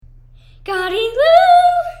Gardy Lou!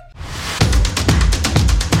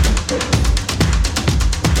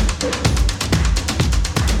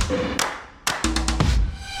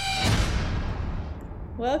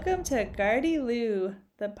 Welcome to Gardy Lou,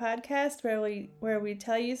 the podcast where we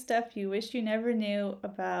tell you stuff you wish you never knew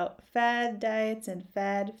about fad diets and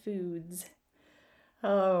fad foods.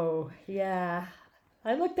 Oh, yeah.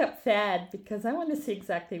 I looked up fad because I want to see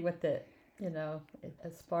exactly what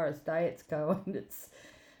as far as diets go. And it's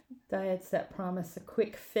diets that promise a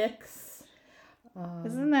quick fix.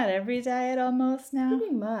 Isn't that every diet almost now?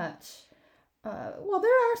 Pretty much. Well,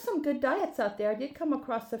 there are some good diets out there. I did come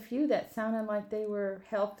across a few that sounded like they were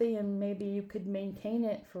healthy and maybe you could maintain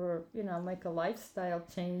it for, like a lifestyle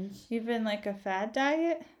change. Even like a fad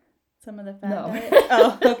diet? Some of the fad No. diets?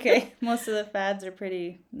 Oh, okay. Most of the fads are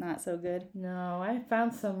pretty not so good. No, I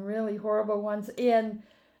found some really horrible ones. And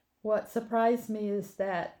what surprised me is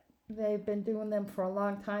that they've been doing them for a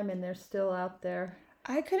long time and they're still out there.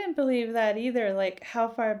 I couldn't believe that either. Like how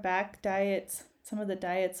far back some of the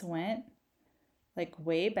diets went. Like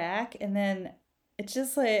way back. And then it's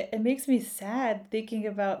just like, it makes me sad thinking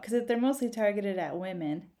about, because they're mostly targeted at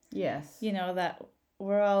women. Yes. That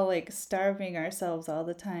we're all like starving ourselves all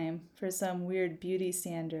the time for some weird beauty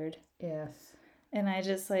standard. Yes. And I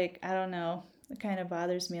just I don't know, it kind of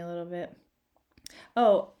bothers me a little bit.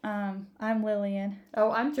 Oh, I'm Lillian.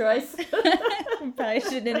 Oh, I'm Joyce. We probably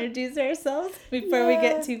should introduce ourselves before we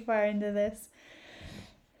get too far into this.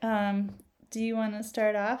 Do you want to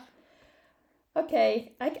start off?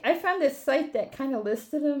 Okay, I found this site that kind of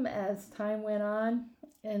listed them as time went on.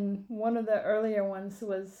 And one of the earlier ones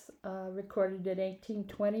was recorded in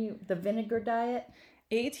 1820, the vinegar diet.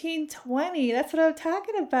 1820, that's what I'm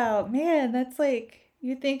talking about. Man, that's like,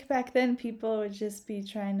 you think back then people would just be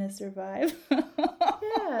trying to survive.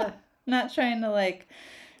 Yeah. Not trying to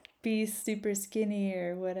be super skinny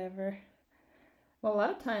or whatever. Well, a lot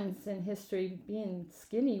of times in history, being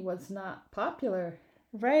skinny was not popular.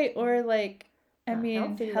 Right, or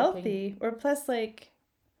healthy. Or plus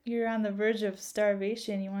you're on the verge of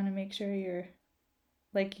starvation. You want to make sure you're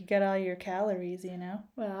you get all your calories,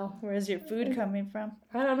 Well, where's your food coming from?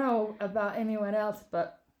 I don't know about anyone else,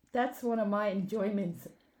 but that's one of my enjoyments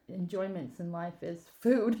in life is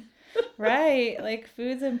food. Right,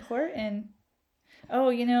 food's important.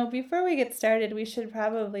 Oh, before we get started, we should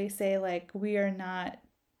probably say we are not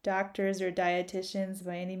doctors or dietitians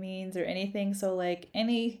by any means or anything. So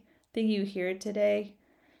anything you hear today,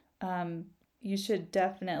 you should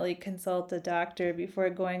definitely consult a doctor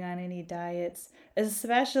before going on any diets,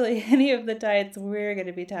 especially any of the diets we're going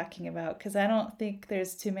to be talking about, because I don't think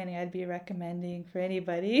there's too many I'd be recommending for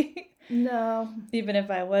anybody. No. Even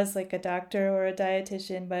if I was a doctor or a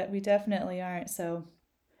dietitian, but we definitely aren't. So,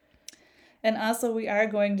 and also we are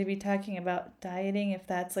going to be talking about dieting. If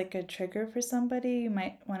that's a trigger for somebody, you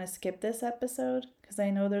might want to skip this episode, because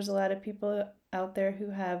I know there's a lot of people out there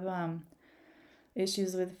who have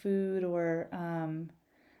issues with food or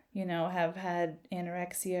have had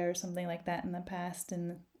anorexia or something like that in the past,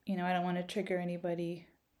 and I don't want to trigger anybody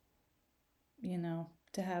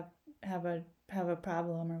to have a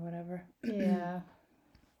problem or whatever. Yeah.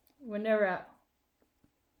 We're never out.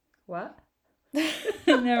 What?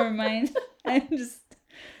 Never mind. I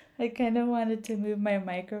kind of wanted to move my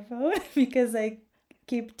microphone because I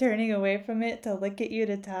keep turning away from it to look at you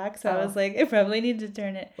to talk. So I was I probably need to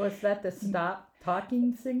turn it. Was that the stop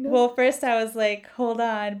talking signal? Well, first I was hold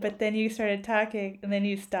on, but then you started talking and then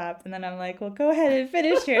you stopped. And then I'm well, go ahead and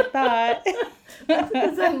finish your thought.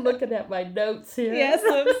 Because I'm looking at my notes here. Yes,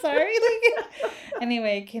 I'm sorry.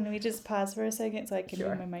 Anyway, can we just pause for a second so I can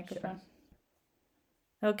move my microphone?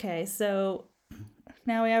 Sure. Okay, so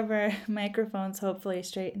now we have our microphones hopefully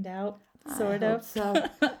straightened out, sort of. So.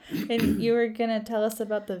 And you were going to tell us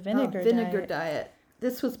about the vinegar diet.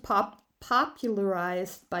 This was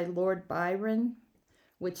popularized by Lord Byron,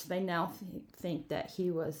 which they now think that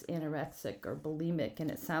he was anorexic or bulimic, and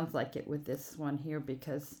it sounds like it with this one here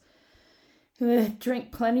because he would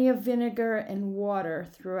drink plenty of vinegar and water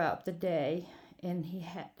throughout the day, and he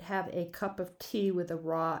had to have a cup of tea with a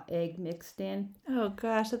raw egg mixed in. Oh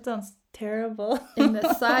gosh, that sounds terrible. And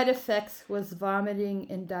the side effects was vomiting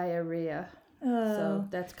and diarrhea. Oh. So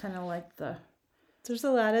that's kind of There's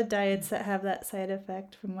a lot of diets that have that side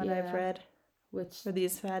effect from what I've read. Which for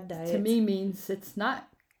these fad diets. To me means it's not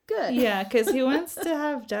good. Yeah, because who wants to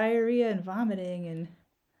have diarrhea and vomiting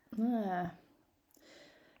and...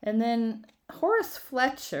 And then Horace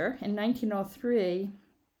Fletcher in 1903,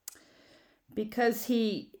 because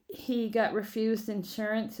he got refused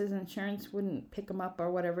insurance, his insurance wouldn't pick him up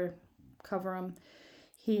or whatever, cover him.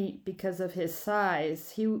 because of his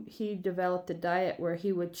size, he developed a diet where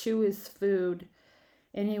he would chew his food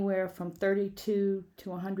anywhere from 32 to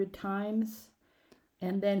 100 times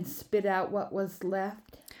and then spit out what was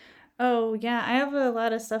left. Oh, yeah, I have a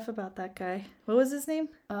lot of stuff about that guy. What was his name?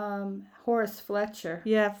 Horace Fletcher.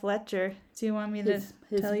 Yeah, Fletcher. Do you want me to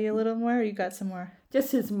tell you a little more, or you got some more?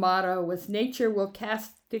 Just his motto was, nature will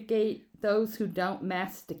castigate those who don't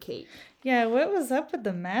masticate. Yeah, what was up with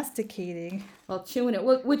the masticating? Well, chewing it,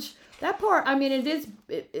 which that part, I mean, it's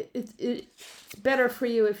better for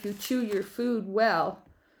you if you chew your food well.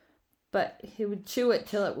 But he would chew it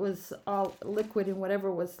till it was all liquid and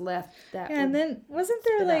whatever was left. And then wasn't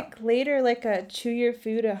there later like a chew your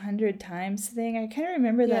food 100 times thing? I kind of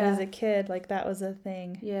remember that as a kid, like that was a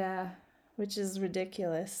thing. Yeah. Which is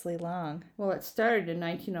ridiculously long. Well, it started in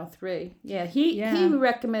 1903. Yeah, he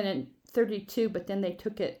recommended 32, but then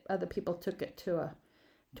other people took it to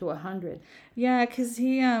 100. Yeah, because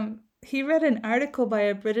he read an article by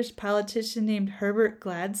a British politician named Herbert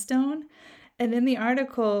Gladstone. And in the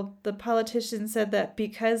article, the politician said that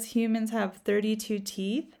because humans have 32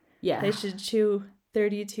 teeth, they should chew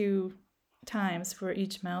 32 times for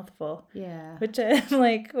each mouthful. Yeah. Which I'm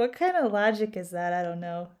like, what kind of logic is that? I don't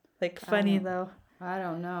know. Like, funny, though. I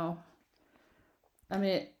don't know. I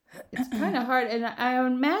mean, it's kind of hard. And I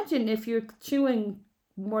imagine if you're chewing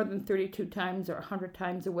more than 32 times or 100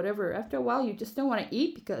 times or whatever, after a while, you just don't want to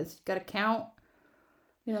eat because you've got to count.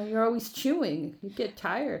 You know, you're always chewing. You get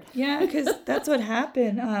tired. Yeah, because that's what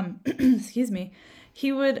happened. Excuse me.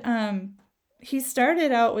 He would, he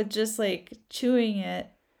started out with just like chewing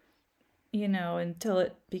it, you know, until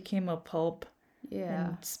it became a pulp. Yeah.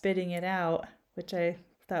 And spitting it out, which I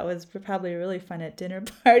thought was probably really fun at dinner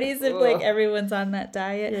parties if like everyone's on that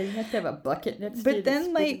diet. Yeah, you have to have a bucket next to you. But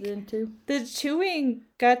then like the chewing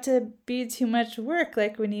got to be too much work,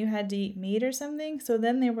 like when you had to eat meat or something. So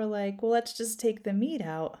then they were like, well, let's just take the meat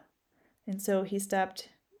out. And so he stopped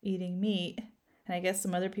eating meat. And I guess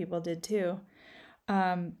some other people did too.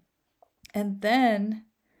 And then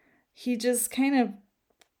he just kind of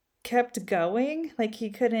kept going, like he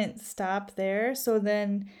couldn't stop there. So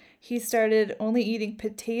then he started only eating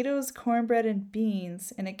potatoes, cornbread, and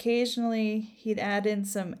beans, and occasionally he'd add in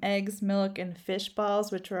some eggs, milk, and fish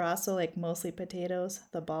balls, which were also like mostly potatoes,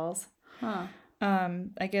 the balls.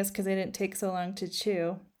 I guess because they didn't take so long to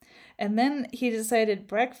chew. And then he decided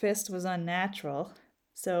breakfast was unnatural,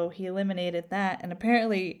 so he eliminated that, and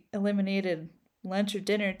apparently eliminated lunch or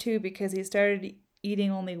dinner too, because he started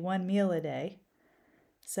eating only one meal a day.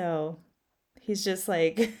 So he's just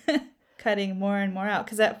like cutting more and more out.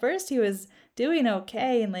 Because at first he was doing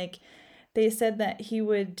okay. And like they said that he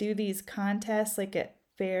would do these contests like at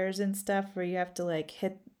fairs and stuff where you have to like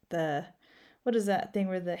hit the, what is that thing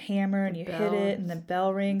where the hammer and you hit it and the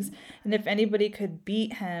bell rings. And if anybody could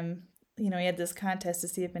beat him, you know, he had this contest to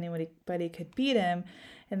see if anybody could beat him.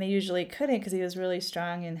 And they usually couldn't because he was really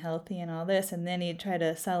strong and healthy and all this. And then he'd try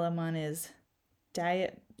to sell him on his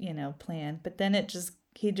diet, you know, plan. But then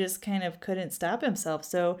he just kind of couldn't stop himself.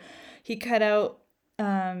 So he cut out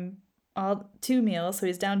all 2 meals. So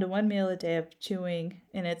he's down to 1 meal a day of chewing.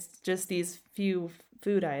 And it's just these few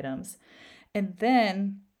food items. And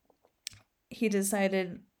then he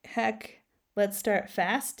decided, heck, let's start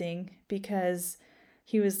fasting because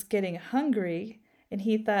he was getting hungry. And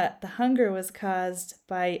he thought the hunger was caused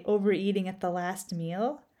by overeating at the last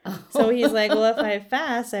meal. Oh. So he's like, well, if I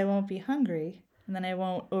fast, I won't be hungry. And then I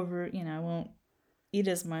won't I won't eat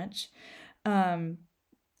as much. And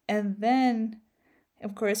then,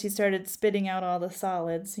 of course, he started spitting out all the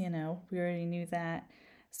solids, you know, we already knew that.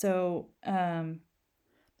 So,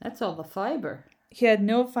 that's all the fiber. He had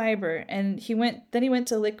no fiber, and he went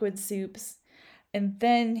to liquid soups, and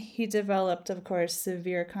then he developed, of course,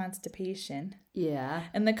 severe constipation. Yeah.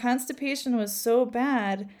 And the constipation was so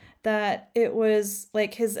bad that it was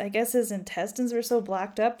like his intestines were so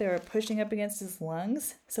blocked up, they were pushing up against his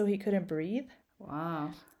lungs, so he couldn't breathe.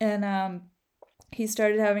 Wow. And he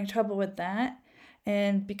started having trouble with that.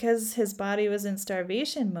 And because his body was in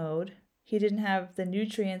starvation mode, he didn't have the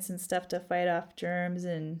nutrients and stuff to fight off germs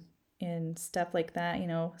and stuff like that, you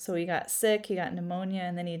know. So he got sick, he got pneumonia,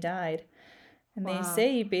 and then he died. And they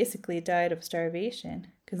say he basically died of starvation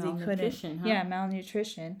because he couldn't. Huh? Yeah,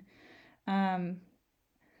 malnutrition.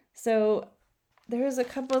 So there was a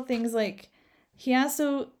couple of things, like he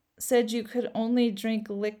also said you could only drink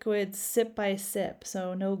liquids sip by sip,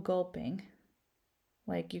 so no gulping.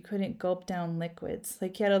 Like you couldn't gulp down liquids.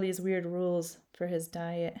 Like he had all these weird rules for his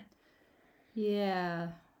diet. Yeah.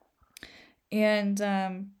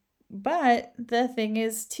 And But the thing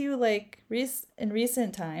is too, like in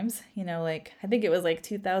recent times, like I think it was like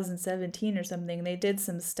 2017 or something, they did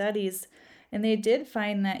some studies and they did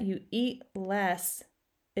find that you eat less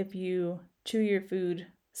if you chew your food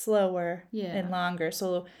slower Yeah. and longer.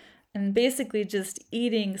 So, and basically just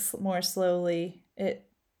eating more slowly, it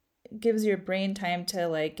gives your brain time to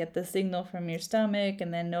like get the signal from your stomach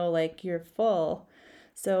and then know like you're full.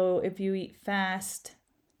 So if you eat fast,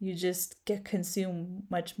 you just consume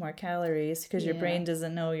much more calories because your Yeah. brain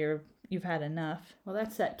doesn't know you've had enough. Well,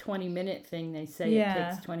 that's that 20-minute thing. They say Yeah.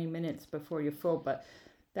 it takes 20 minutes before you're full, but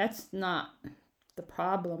that's not the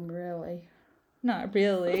problem, really. Not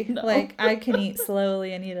really. No. Like I can eat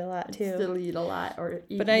slowly and eat a lot too. Still eat a lot or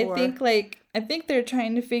eat But more. I think they're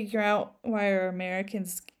trying to figure out why are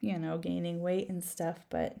Americans, gaining weight and stuff.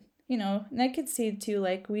 But, and I could see too,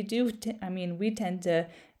 like we do, we tend to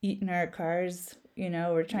eat in our cars,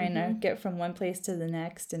 we're trying to get from one place to the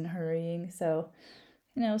next and hurrying. So,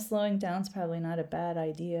 slowing down's probably not a bad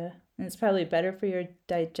idea. And it's probably better for your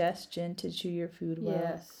digestion to chew your food well.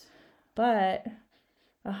 Yes. But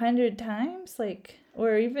 100 times, like,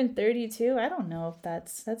 or even 32, I don't know if that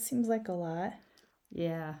seems like a lot.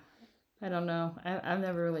 Yeah. I don't know. I've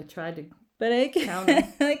never really tried to But I count them.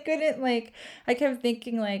 I couldn't, like, I kept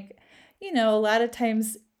thinking, like, a lot of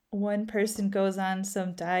times one person goes on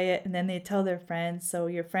some diet and then they tell their friends, so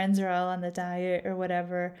your friends are all on the diet or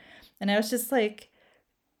whatever. And I was just like,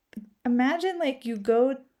 imagine, like, you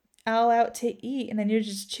go all out to eat and then you're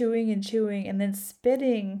just chewing and then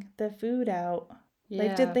spitting the food out. Yeah.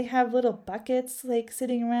 Like, did they have little buckets, like,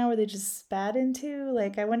 sitting around where they just spat into?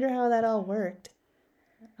 Like, I wonder how that all worked.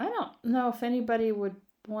 I don't know if anybody would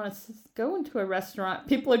want to go into a restaurant.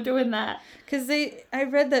 People are doing that. Because I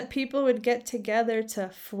read that people would get together to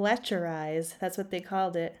Fletcherize. That's what they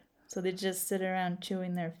called it. So they just sit around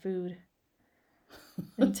chewing their food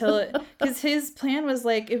until because his plan was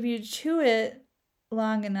like, if you chew it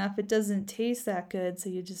long enough, it doesn't taste that good. So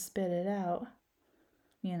you just spit it out,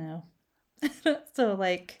 So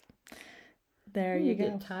like, there you go.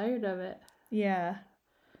 Get tired of it. Yeah.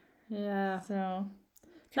 Yeah. So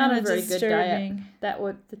Not a kinda very good diet. disturbing. That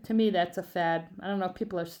would, to me, that's a fad. I don't know if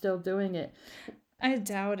people are still doing it. I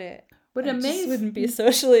doubt it. What It just amazed wouldn't be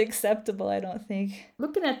socially acceptable, I don't think.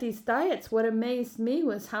 looking at these diets, what amazed me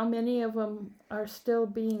was how many of them are still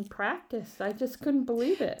being practiced. I just couldn't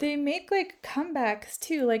believe it. They make like comebacks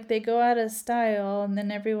too, like they go out of style and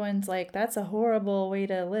then everyone's like, that's a horrible way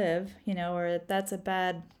to live, or that's a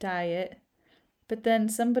bad diet. But then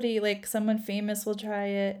someone famous will try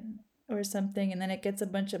it or something and then it gets a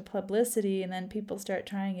bunch of publicity and then people start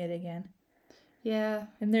trying it again. Yeah.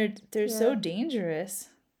 And they're so Yeah. dangerous.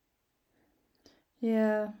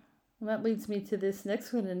 Yeah. Well, that leads me to this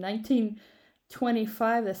next one. In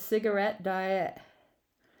 1925, the cigarette diet.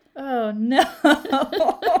 Oh no.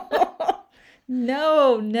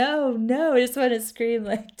 No. I just want to scream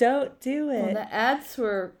like, don't do it. Well, the ads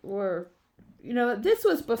were this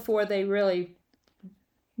was before they really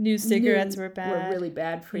New cigarettes knew were bad. really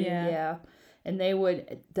bad for Yeah. you, yeah. And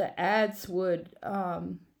the ads would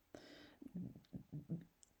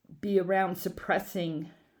be around suppressing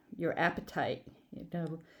your appetite,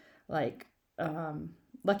 like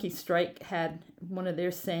Lucky Strike had one of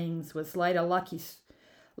their sayings was light a lucky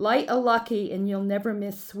and you'll never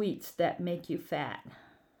miss sweets that make you fat.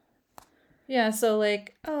 Yeah, so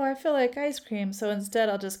like, oh, I feel like ice cream, so instead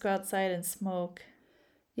I'll just go outside and smoke.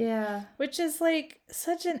 Yeah. Which is like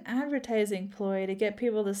such an advertising ploy to get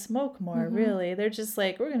people to smoke more, really. They're just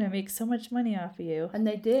like, we're going to make so much money off of you. And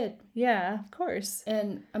they did. Yeah, of course.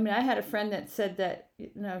 And I mean, I had a friend that said that,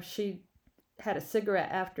 she had a cigarette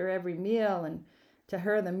after every meal, and to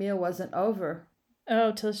her, the meal wasn't over.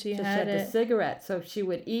 Oh, till she had the it. cigarette. So she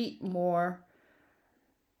would eat more.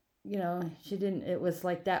 She didn't, it was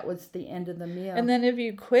like that was the end of the meal. And then if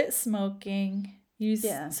you quit smoking,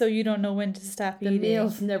 so you don't know when to stop the eating.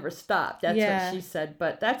 meals never stop. That's Yeah. what she said.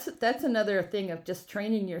 But that's another thing of just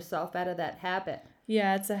training yourself out of that habit.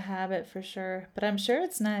 Yeah, it's a habit for sure. But I'm sure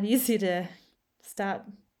it's not easy to stop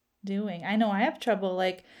doing. I know I have trouble.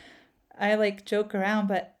 Like, I like joke around,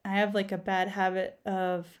 but I have like a bad habit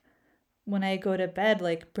of when I go to bed,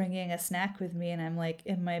 like bringing a snack with me and I'm like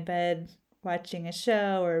in my bed watching a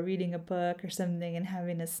show or reading a book or something and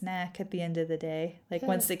having a snack at the end of the day. Like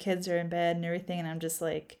once the kids are in bed and everything and I'm just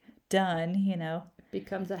like done, It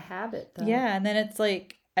becomes a habit, though. Yeah, and then it's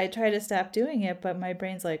like I try to stop doing it, but my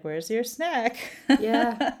brain's like, where's your snack?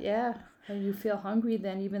 Yeah. And you feel hungry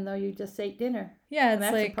then, even though you just ate dinner. Yeah, And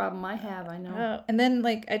it's that's like a problem I have, I know. Oh, and then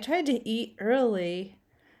like I tried to eat early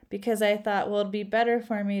because I thought, well, it'd be better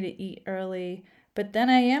for me to eat early But then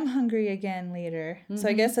I am hungry again later. So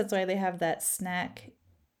I Mhm. guess that's why they have that snack.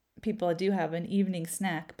 People do have an evening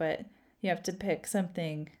snack, but you have to pick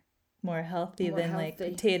something more healthy More than like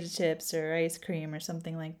healthy. potato chips or ice cream or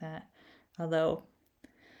something like that. Although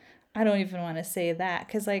I don't even want to say that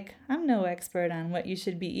because like I'm no expert on what you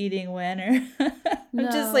should be eating when or I'm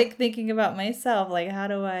just No. like thinking about myself, like how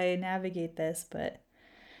do I navigate this? But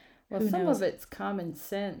Well, who some knows? of it's common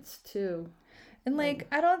sense too. And like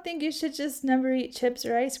I don't think you should just never eat chips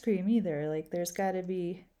or ice cream either. Like there's got to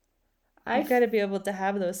be you've got I to be able to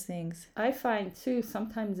have those things. I find too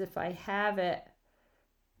sometimes if I have it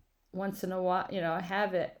once in a while, I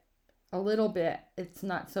have it a little bit, it's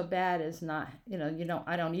not so bad as not,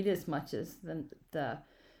 I don't eat as much as the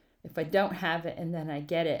if I don't have it and then I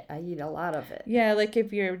get it, I eat a lot of it. Yeah, like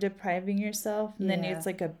if you're depriving yourself and then Yeah. it's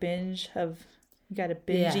like a binge of you got to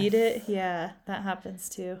binge eat it. Yes. Yeah, that happens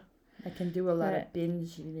too. I can do a lot But of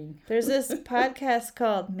binge eating. there's this podcast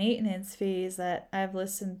called Maintenance Phase that I've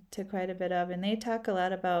listened to quite a bit of, and they talk a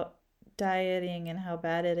lot about dieting and how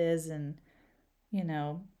bad it is and,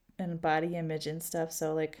 and body image and stuff.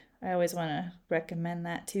 So, like, I always want to recommend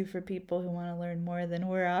that too for people who want to learn more than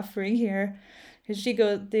we're offering here. Because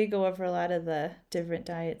they go over a lot of the different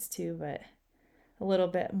diets too, but a little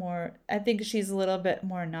bit more, I think she's a little bit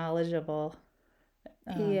more knowledgeable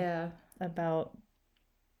Yeah. about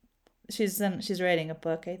she's writing a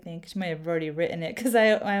book. I think she might have already written it because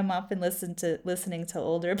I'm often listening to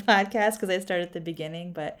older podcasts because I start at the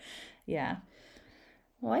beginning. But yeah,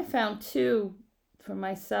 Well, I found too for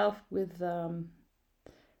myself with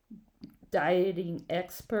dieting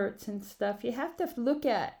experts and stuff, you have to look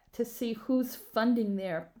at to see who's funding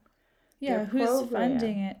their who's program.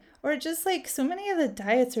 funding it, or just like so many of the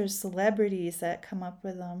diets are celebrities that come up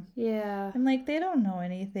with them. Yeah. And like they don't know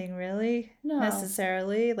anything really No.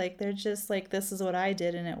 necessarily. Like they're just like, this is what I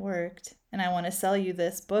did and it worked. And I want to sell you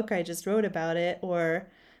this book I just wrote about it, or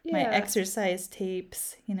my Yeah. exercise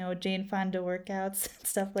tapes, Jane Fonda workouts,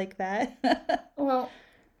 stuff like that. Well,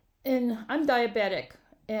 and I'm diabetic,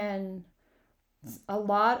 and a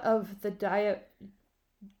lot of the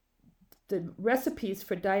recipes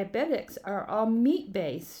for diabetics are all meat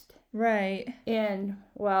based. Right. And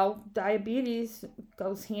well, diabetes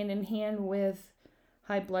goes hand in hand with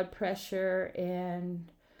high blood pressure and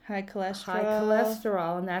High cholesterol. high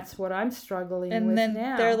cholesterol, and that's what I'm struggling And with then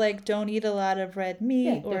now. they're like, don't eat a lot of red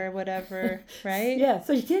meat Yeah, or whatever, right? Yeah,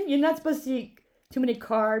 so you're not supposed to eat too many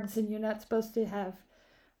carbs, and you're not supposed to have,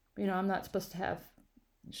 I'm not supposed to have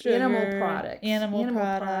Sugar, animal products. Animal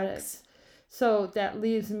products. So that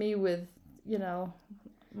leaves me with,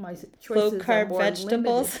 my choices Low are carb more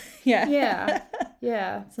vegetables. limited. Yeah.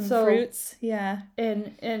 Yeah. Some So, fruits. Yeah.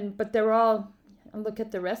 but they're all, I look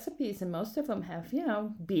at the recipes, and most of them have,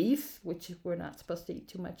 beef, which we're not supposed to eat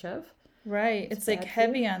too much of. Right. It's like bad for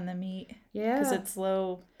heavy you. on the meat Yeah. because it's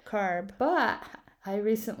low carb. But I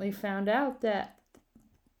recently found out that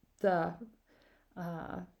the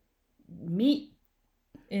meat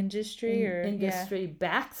industry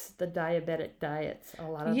backs the diabetic diets a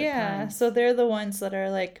lot of the time. So they're the ones that are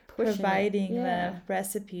like Pushing it, providing yeah. the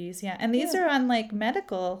recipes. Yeah. And these Yeah. are on like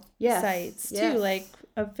medical Yes, sites too, yes. like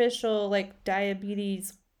official like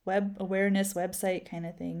diabetes web awareness website kind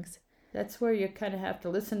of things. That's where you kind of have to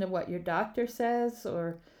listen to what your doctor says,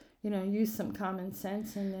 or use some common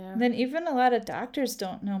sense in there. And then even a lot of doctors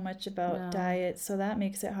don't know much about No. diet, so that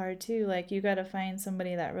makes it hard too. Like you got to find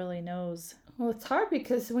somebody that really knows. Well, it's hard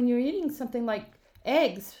because when you're eating something like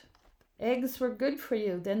eggs were good for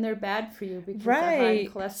you, then they're bad for you because Right.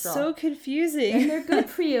 of high cholesterol. So confusing. And they're good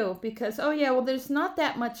for you because, there's not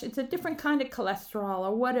that much. It's a different kind of cholesterol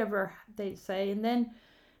or whatever they say. And then,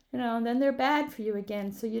 and then they're bad for you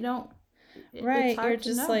again. So you don't. Right, It's hard you're to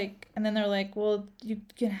just know. like, and then they're like, well, you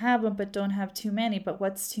can have them, but don't have too many. But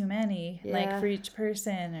what's too many? Like Yeah. for each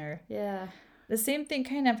person, or Yeah. the same thing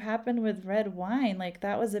kind of happened with red wine. Like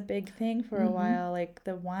that was a big thing for a Mhm. while. Like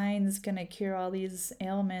the wine's gonna cure all these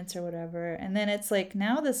ailments or whatever. And then it's like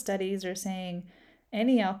now the studies are saying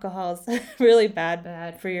any alcohol is really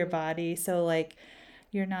bad for your body. So like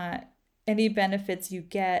you're not, any benefits you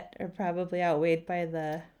get are probably outweighed by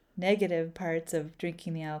the negative parts of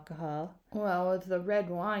drinking the alcohol. Well, with the red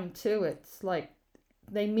wine too, it's like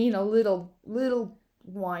they mean a little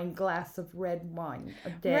wine glass of red wine a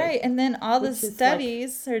day. Right, and then all the Which is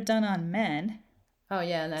studies are done on men. Oh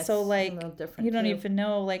yeah, and that's So like a little different. you don't too. even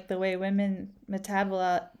know like the way women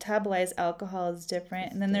metabolize alcohol is different.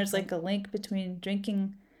 It's And then there's like a link between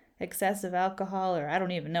drinking excessive alcohol, or I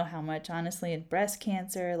don't even know how much honestly, and breast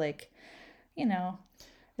cancer. Like,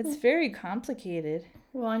 it's very complicated.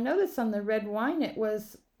 Well, I noticed on the red wine it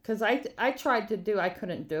was because I tried to do, I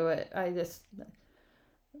couldn't do it.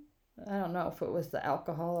 I don't know if it was the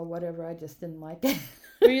alcohol or whatever. I just didn't like it.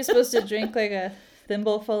 Were you supposed to drink like a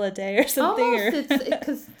thimbleful a day or something? Almost,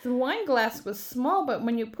 because the wine glass was small, but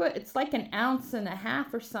when you put, it's like an ounce and a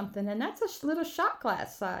half or something, and that's a little shot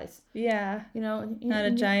glass size. Yeah. You know, Not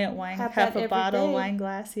a giant wine, half a bottle wine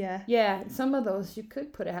glass, yeah. Yeah, some of those you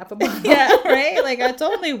could put a half a bottle. Yeah, right? Like, it's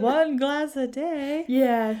only one glass a day.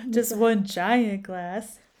 Yeah. Just one giant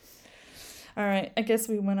glass. All right, I guess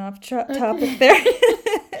we went off topic there.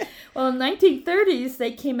 Well, in 1930s,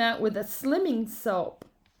 they came out with a slimming soap.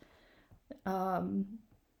 Some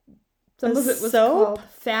of it was called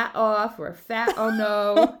Fat Off or Fat Oh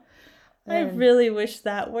No. I really wish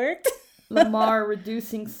that worked. Lamar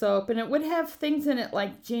reducing soap, and it would have things in it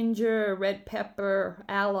like ginger, red pepper,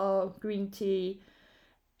 aloe, green tea,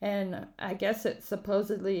 and I guess it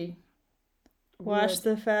supposedly wash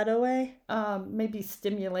the fat away. Maybe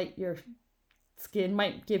stimulate your skin,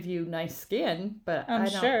 might give you nice skin, but I'm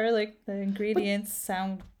sure like the ingredients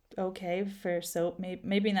sound okay for soap.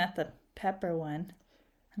 Maybe not the pepper one.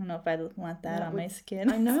 I don't know if I'd want that on my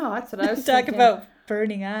skin. I know, that's what I was Talk thinking. about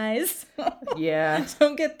burning eyes. Yeah.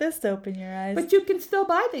 Don't get this soap in your eyes. But you can still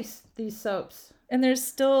buy these soaps. And they're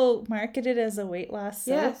still marketed as a weight loss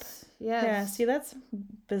soap. Yes. Yeah, see, that's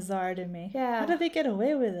bizarre to me. Yeah. How do they get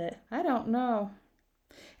away with it? I don't know.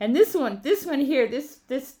 And this one here, this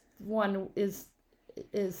one is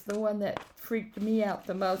the one that freaked me out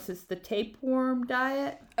the most. Is the tapeworm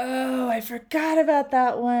diet. Oh, I forgot about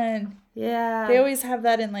that one. Yeah. They always have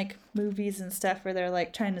that in like movies and stuff where they're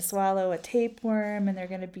like trying to swallow a tapeworm and they're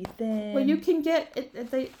gonna be thin. Well, you can get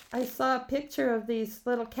it. I saw a picture of these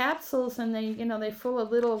little capsules, and they're full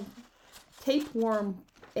of little tapeworm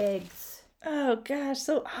eggs. Oh gosh,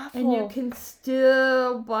 so awful. And you can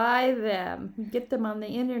still buy them. Get them on the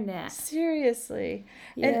internet. Seriously.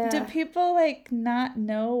 Yeah. And do people like not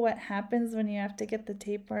know what happens when you have to get the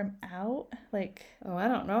tapeworm out? Like, oh, I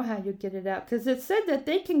don't know how you get it out, because it said that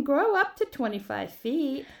they can grow up to 25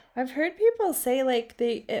 feet. I've heard people say like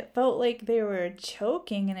it felt like they were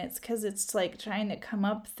choking, and it's because it's like trying to come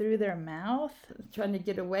up through their mouth. Trying to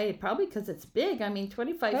get away, probably because it's big. I mean,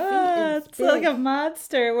 25 feet is it's big. like a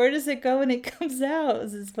monster. Where does it go when it comes out?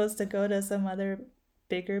 Is it supposed to go to some other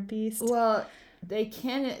bigger beast? Well, they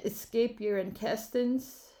can escape your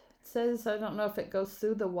intestines. It says, I don't know if it goes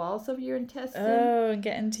through the walls of your intestine. Oh, and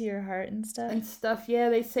get into your heart and stuff. Yeah,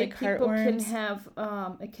 they say like people can heartworms. have,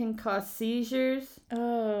 it can cause seizures,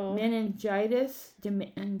 Oh, meningitis,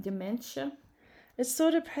 and dementia. it's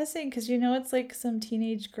so depressing because it's like some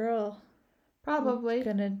teenage girl Probably.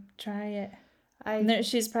 gonna try it. And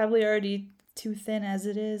she's probably already too thin as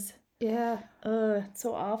it is. Yeah. Ugh, it's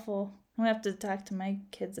so awful. I'm gonna have to talk to my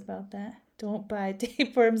kids about that. Don't buy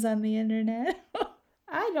tapeworms on the internet.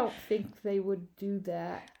 I don't think they would do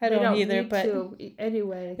that. I They don't either, need but to.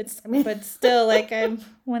 Anyway. But still, like, I'm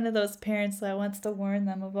one of those parents that wants to warn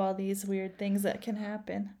them of all these weird things that can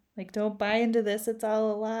happen. Like, don't buy into this, it's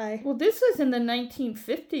all a lie. Well, this was in the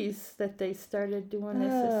 1950s that they started doing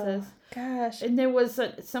this, it says. Gosh. And there was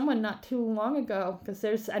someone not too long ago, because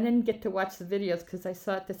I didn't get to watch the videos because I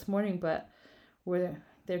saw it this morning, but where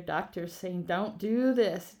their doctors saying, don't do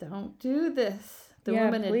this, don't do this. The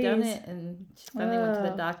woman had done it, and she finally went to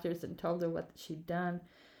the doctors and told her what she'd done.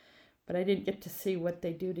 But I didn't get to see what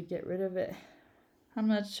they do to get rid of it. I'm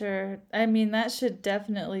not sure. I mean, that should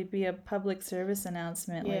definitely be a public service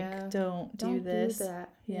announcement. Yeah. Like, don't do this. Do that.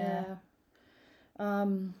 Yeah.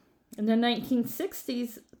 In the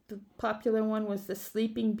 1960s, the popular one was the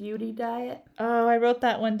Sleeping Beauty diet. Oh, I wrote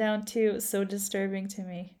that one down too. It was so disturbing to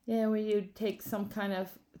me. Yeah, where you take some kind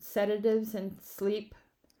of sedatives and sleep.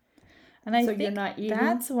 And I so think you're not eating.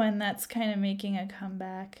 that's when that's kind of making a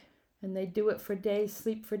comeback. And they do it for days,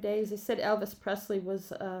 sleep for days. They said Elvis Presley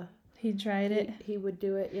was... he tried it. He would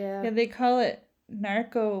do it, yeah. Yeah, they call it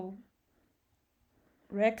narcorexia.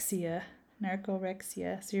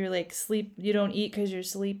 So you're like you don't eat because you're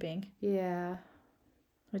sleeping. Yeah.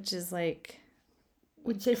 Which is like...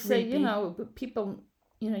 Which they say, people...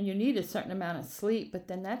 you need a certain amount of sleep, but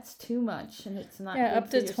then that's too much, and it's not good up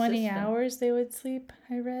for to your 20 system. hours they would sleep,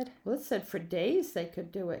 I read. Well, it said for days they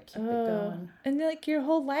could do it, keep it going. And like your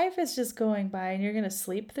whole life is just going by, and you're going to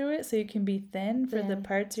sleep through it so you can be thin for the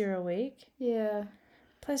parts you're awake. Yeah.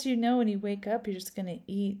 Plus, when you wake up, you're just going to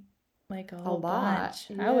eat like a whole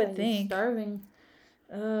bunch. Yeah, I would think. Starving.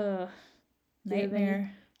 Ugh.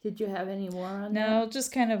 Nightmare. Did you have any more on that? No,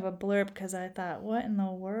 just kind of a blurb because I thought, what in the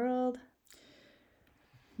world?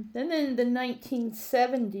 Then in the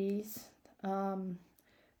 1970s,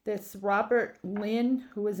 this Robert Lynn,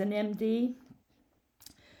 who was an MD,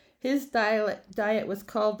 his diet was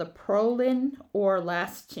called the Prolin or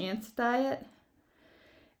Last Chance diet.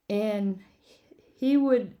 And he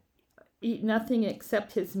would eat nothing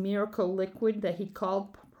except his miracle liquid that he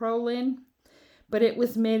called prolin, but it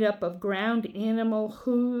was made up of ground animal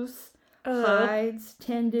hooves, hides,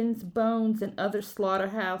 tendons, bones, and other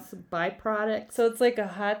slaughterhouse byproducts. So it's like a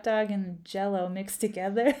hot dog and Jell-O mixed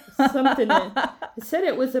together. Something. It said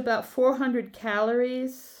it was about 400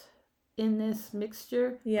 calories in this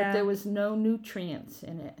mixture, Yeah. but there was no nutrients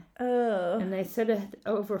in it. Oh. And they said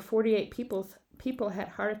over 48 people had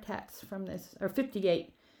heart attacks from this, or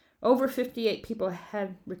 58. Over 58 people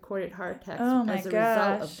had recorded heart attacks as a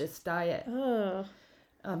result of this diet. Oh.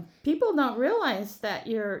 People don't realize that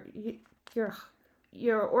your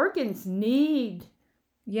organs need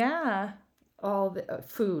all the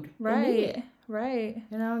food. They need it. Right.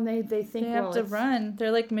 You know, and they think they have to run.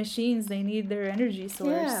 They're like machines. They need their energy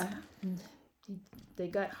source. Yeah. They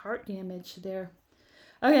got heart damage there.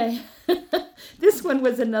 Okay. This one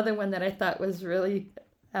was another one that I thought was really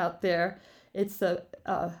out there. It's a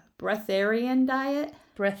breatharian diet.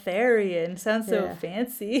 Breatharian sounds so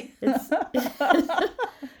fancy. This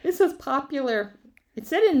was popular. It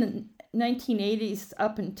said in the 1980s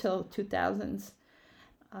up until 2000s.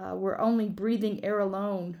 We're only breathing air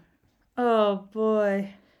alone. Oh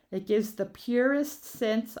boy. It gives the purest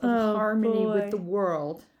sense of harmony with the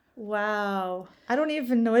world. Wow. I don't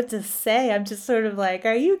even know what to say. I'm just sort of like,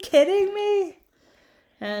 are you kidding me?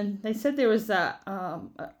 And they said there was a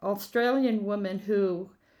Australian woman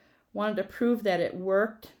who wanted to prove that it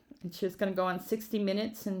worked, and she was going to go on 60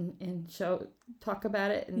 Minutes and talk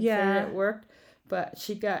about it and say that it worked. But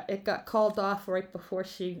it got called off right before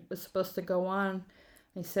she was supposed to go on.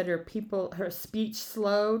 They said her speech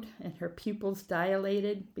slowed and her pupils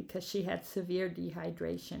dilated because she had severe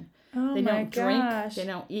dehydration. Oh they my don't gosh. drink, they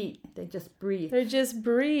don't eat, they just breathe. They just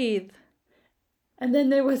breathe. And then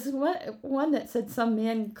there was one that said some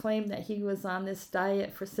man claimed that he was on this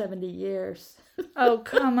diet for 70 years. Oh,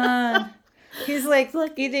 come on. He's like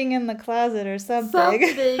eating in the closet or something.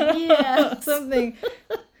 Something, yeah. Something.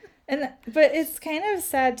 But it's kind of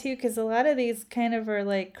sad too, because a lot of these kind of are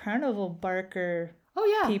like carnival barker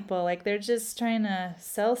people. Like they're just trying to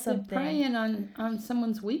sell something. They're preying on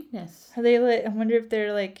someone's weakness. Are they I wonder if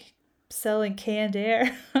they're like selling canned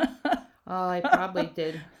air. Oh, I probably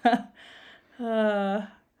did.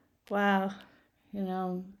 Wow. You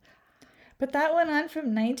know. But that went on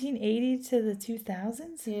from 1980 to the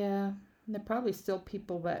 2000s? Yeah. There are probably still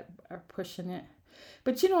people that are pushing it.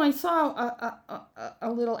 But, you know, I saw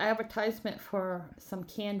a little advertisement for some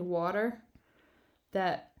canned water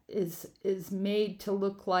that is made to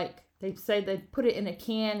look like, they say they put it in a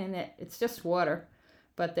can and it's just water,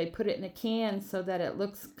 but they put it in a can so that it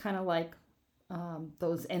looks kind of like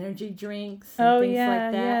those energy drinks and things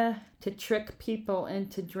like that to trick people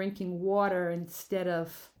into drinking water instead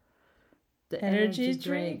of the energy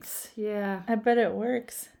drinks. Yeah. I bet it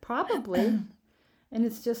works. Probably. And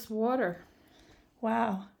it's just water.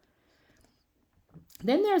 Wow.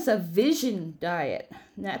 Then there's a vision diet.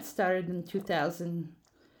 And that started in 2000.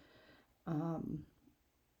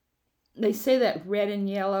 They say that red and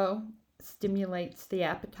yellow stimulates the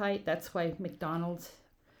appetite. That's why McDonald's,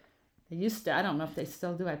 they used to, I don't know if they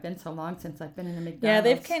still do. I've been so long since I've been in a McDonald's. Yeah,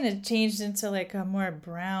 they've kind of changed into like a more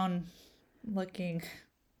brown looking,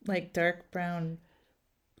 like dark brown,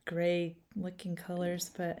 gray looking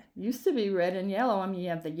colors, but used to be red and yellow. I mean, you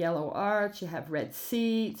have the yellow arch, you have red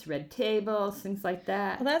seats, red tables, things like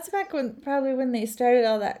that. Well, that's back when they started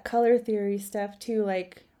all that color theory stuff too.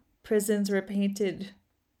 Like prisons were painted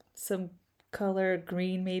some color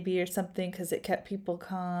green maybe or something because it kept people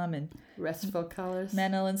calm, and restful colors.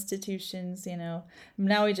 Mental institutions, you know.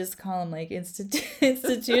 Now we just call them like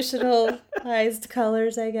institutionalized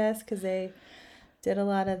colors, I guess, because they did a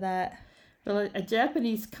lot of that. Well, a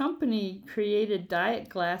Japanese company created diet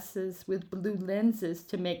glasses with blue lenses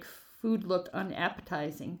to make food look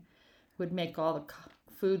unappetizing. Would make all the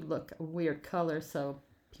food look a weird color so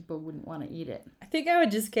people wouldn't want to eat it. I think I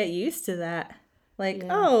would just get used to that. Like,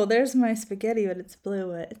 oh, there's my spaghetti, but it's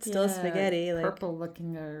blue. It's still spaghetti. Like, purple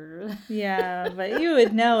looking. Yeah, but you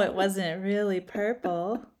would know it wasn't really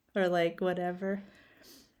purple or like whatever.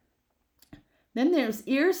 Then there's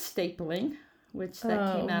ear stapling, which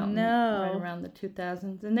that came out right around the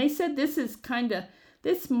 2000s. And they said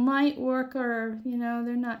this might work, or, you know,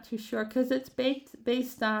 they're not too sure because it's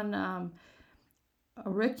based on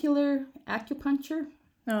auricular acupuncture.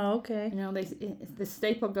 Oh, okay. You know, the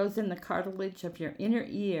staple goes in the cartilage of your inner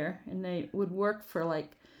ear, and they would work for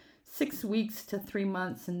like 6 weeks to 3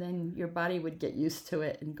 months, and then your body would get used to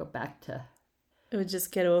it and go back to... It would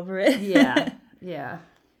just get over it. Yeah, yeah.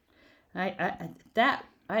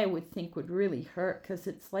 I would think would really hurt because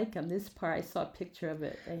it's like on this part. I saw a picture of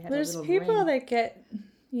it. They had There's a little people ring. that get,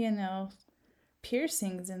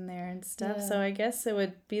 piercings in there and stuff. Yeah. So I guess it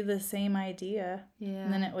would be the same idea. Yeah.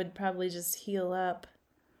 And then it would probably just heal up.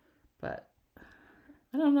 But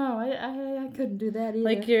I don't know. I couldn't do that either.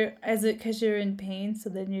 Like is it because you're in pain, so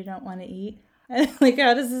then you don't want to eat? Like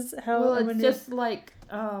how does this? well, it's just like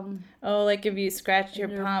Oh, like if you scratch your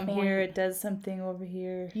your palm here, point. it does something over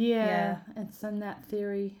here. yeah. It's in that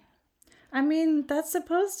theory. I mean, that's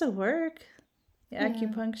supposed to work. Yeah.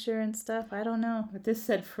 Acupuncture and stuff. I don't know. But this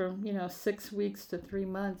said from 6 weeks to 3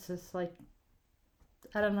 months. It's like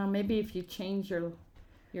I don't know. Maybe if you change your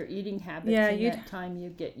eating habits Yeah, in that time, you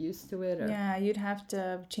get used to it. Or... Yeah, you'd have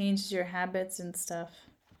to change your habits and stuff.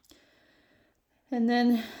 And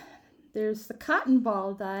then there's the cotton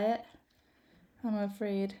ball diet, I'm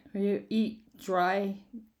afraid. where you eat dry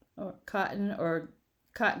or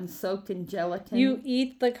cotton soaked in gelatin. You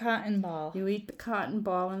eat the cotton ball. You eat the cotton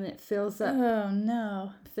ball and it fills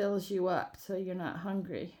you up, so you're not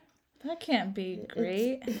hungry. That can't be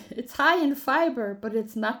great. It's high in fiber, but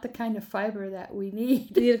it's not the kind of fiber that we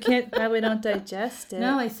need. You probably don't digest it.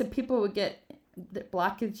 No, I said people would get the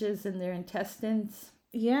blockages in their intestines.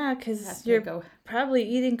 Yeah, because you're probably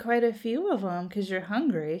eating quite a few of them because you're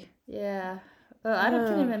hungry. Yeah. I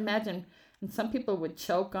can't even imagine. And some people would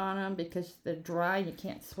choke on them because they're dry. You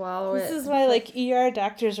can't swallow it. This is why, ER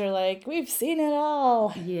doctors are like, we've seen it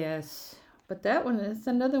all. Yes. But that one is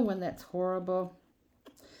another one that's horrible.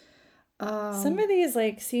 Some of these,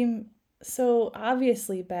 seem so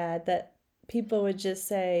obviously bad that people would just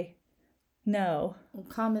say no.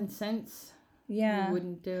 Common sense. Yeah. You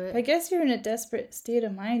wouldn't do it. I guess you're in a desperate state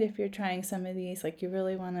of mind if you're trying some of these. You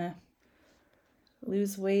really want to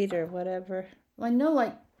lose weight or whatever. Well, I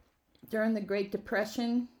know, during the Great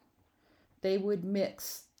Depression, they would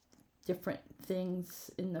mix different things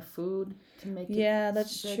in the food to make it. Yeah,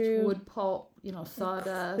 that's true. Wood pulp,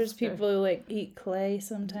 sawdust. There's people who eat clay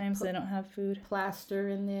sometimes. They don't have food. Plaster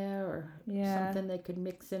in there or something they could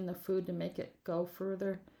mix in the food to make it go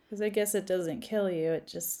further. Because I guess it doesn't kill you. It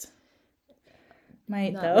just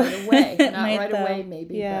might, Not though. right away. Not Might, right though. away,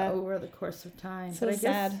 maybe, Yeah. but over the course of time. So but I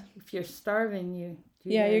sad. guess if you're starving, you're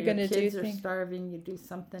you're going to do kids are things. starving, you do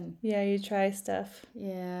something. Yeah, you try stuff.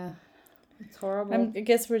 Yeah. It's horrible. I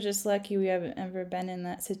guess we're just lucky we haven't ever been in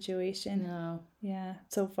that situation. No. Yeah,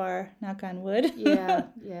 so far, knock on wood. Yeah.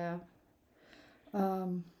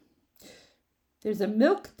 There's a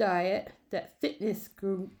milk diet that fitness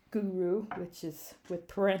guru, which is with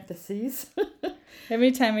parentheses. Every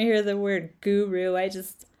time I hear the word guru, I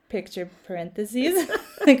just picture parentheses,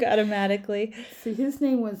 automatically. See, his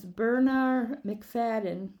name was Bernard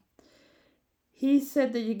McFadden. He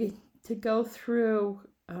said that you get to go through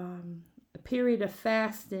a period of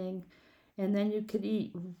fasting, and then you could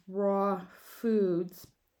eat raw foods,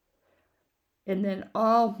 and then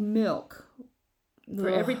all milk. For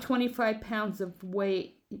every 25 pounds of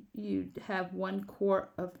weight, you'd have 1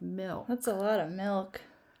 quart of milk. That's a lot of milk.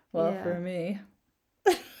 Well, Yeah. for me.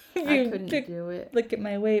 I couldn't do it. Look at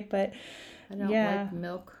my weight, but I don't yeah. like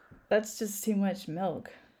milk. That's just too much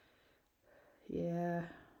milk. Yeah.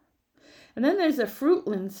 And then there's a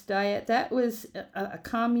Fruitlands diet. That was a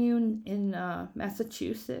commune in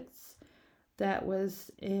Massachusetts. That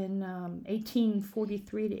was in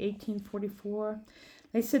 1843 to 1844.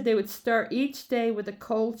 They said they would start each day with a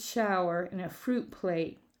cold shower and a fruit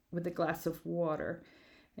plate with a glass of water.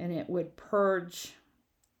 And it would purge...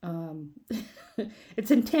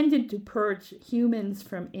 it's intended to purge humans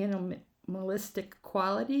from animalistic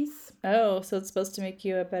qualities. Oh, so it's supposed to make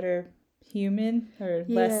you a better human or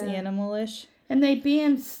less Yeah. animalish? And they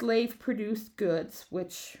banned slave-produced goods,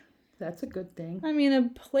 which that's a good thing. I mean, a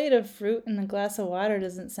plate of fruit and a glass of water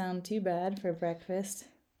doesn't sound too bad for breakfast.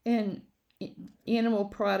 And animal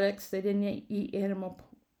products, they didn't eat animal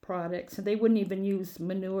products. So they wouldn't even use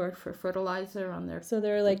manure for fertilizer on their So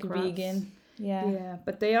they're like crops. vegan. Yeah. Yeah,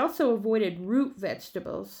 but they also avoided root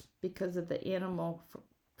vegetables because of the animal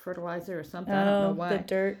fertilizer or something. I don't know why. The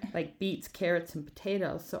dirt. Like beets, carrots, and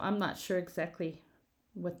potatoes. So I'm not sure exactly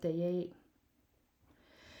what they ate.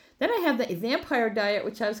 Then I have the vampire diet,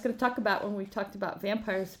 which I was going to talk about when we talked about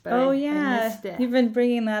vampires, but I missed it. You've been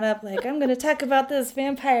bringing that up. I'm going to talk about this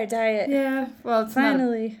vampire diet. Yeah, well, it's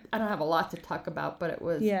Finally. I don't have a lot to talk about, but it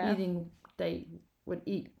was eating. They would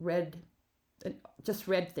eat just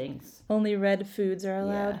red things. Only red foods are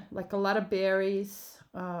allowed. Yeah, like a lot of berries.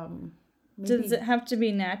 Does it have to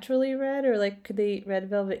be naturally red, or could they eat red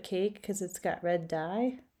velvet cake because it's got red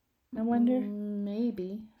dye? I wonder.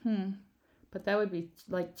 Maybe. But that would be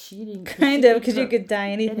like cheating. Kind of, because you could dye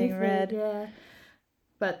anything red. Yeah.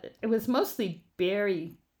 But it was mostly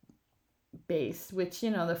berry based, which,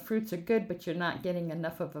 the fruits are good, but you're not getting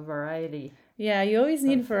enough of a variety. Yeah, you always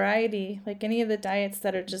need variety. Like any of the diets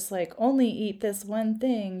that are just like only eat this one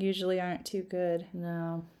thing usually aren't too good.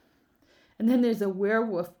 No. And then there's a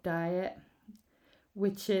werewolf diet,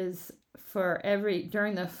 which is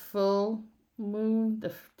during the full moon,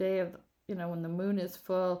 the day of, when the moon is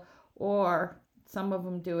full, or some of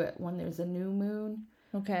them do it when there's a new moon.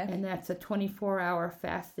 Okay. And that's a 24-hour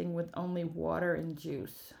fasting with only water and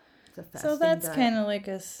juice. It's a fasting So that's diet. kind of like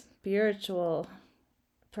a spiritual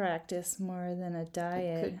practice more than a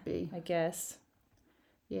diet. It could be. I guess.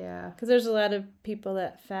 Yeah. Because there's a lot of people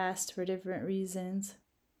that fast for different reasons.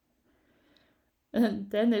 And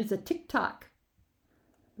then there's a TikTok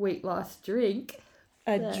weight loss drink.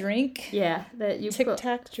 Drink? Yeah, that you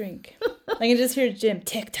TikTok drink. I can just hear Jim,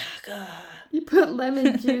 TikTok. You put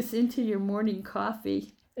lemon juice into your morning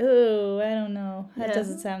coffee. Ooh, I don't know. That Yeah.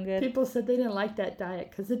 doesn't sound good. People said they didn't like that diet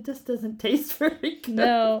because it just doesn't taste very good.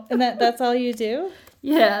 No, and that's all you do?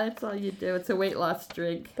 Yeah, that's all you do. It's a weight loss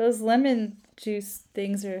drink. Those lemon juice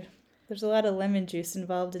things there's a lot of lemon juice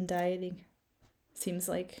involved in dieting. Seems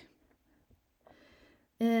like.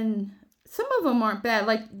 And some of them aren't bad.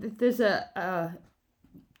 Like there's a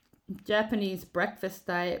Japanese breakfast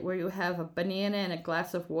diet where you have a banana and a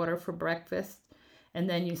glass of water for breakfast, and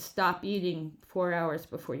then you stop eating 4 hours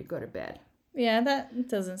before you go to bed. Yeah, that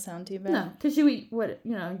doesn't sound too bad. No, because you eat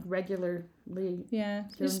regularly. Yeah,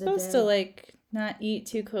 during you're the supposed day. to like not eat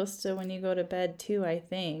too close to when you go to bed too, I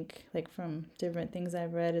think. Like from different things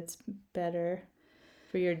I've read, it's better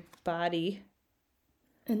for your body.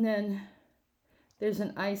 And then there's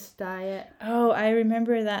an ice diet. Oh, I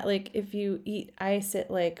remember that like if you eat ice it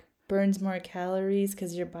like burns more calories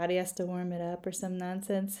because your body has to warm it up or some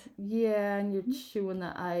nonsense. Yeah, and you're chewing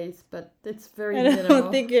the ice, but it's very I minimal.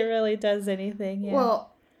 don't think it really does anything. Yeah.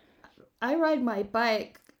 Well, I ride my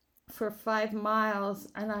bike for 5 miles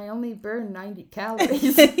and I only burn 90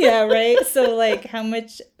 calories. Yeah, right. So like, how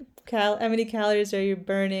many calories are you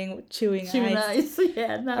burning chewing ice?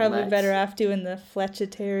 Yeah, not Probably much. better off doing the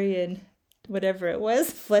flexitarian, whatever it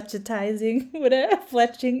was, fletchitizing, whatever,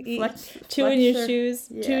 chewing your shoes,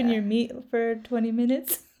 chewing your meat for 20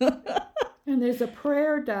 minutes. And there's a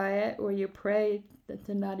prayer diet where you pray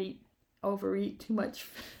to not overeat too much.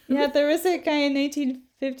 Yeah, there was a guy in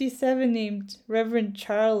 1857 named Reverend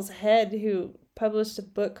Charles Head who published a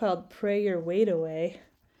book called Pray Your Weight Away.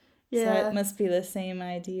 Yeah. So it must be the same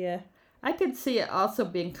idea. I could see it also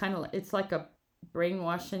being kind of, it's like a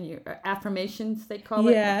brainwashing, your affirmations they call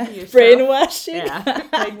it. Yeah, to yourself. brainwashing. Yeah,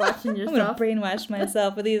 brainwashing I'm yourself. going to brainwash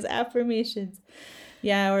myself with these affirmations.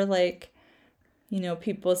 Yeah, or like,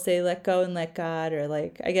 people say let go and let God, or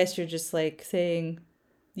like, I guess you're just like saying,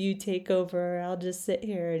 you take over, I'll just sit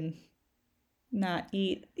here and not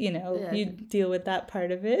eat, you deal with that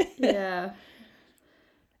part of it. Yeah.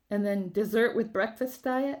 And then dessert with breakfast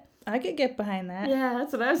diet. I could get behind that. Yeah,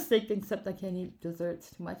 that's what I was thinking, except I can't eat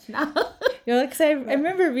desserts too much now. Because I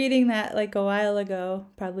remember reading that like a while ago,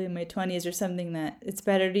 probably in my 20s or something, that it's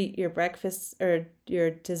better to eat your breakfast or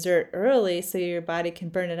your dessert early so your body can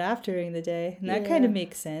burn it off during the day. And that kind of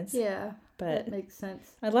makes sense. Yeah, But that makes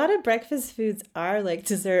sense. a lot of breakfast foods are like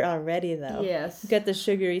dessert already, though. Yes. You got the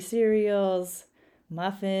sugary cereals,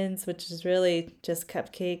 muffins, which is really just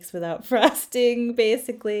cupcakes without frosting,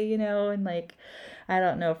 basically, and like, I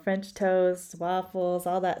don't know, French toast, waffles,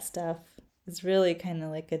 all that stuff is really kind of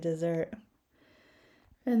like a dessert.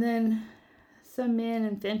 And then some man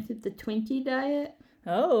invented the Twinkie diet,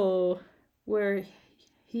 Oh. where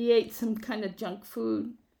he ate some kind of junk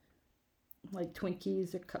food, like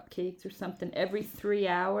Twinkies or cupcakes or something, every 3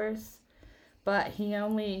 hours. But he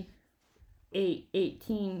only ate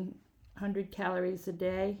 1,800 calories a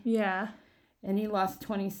day. Yeah. And he lost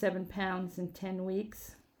 27 pounds in 10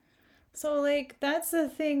 weeks. So, like, that's the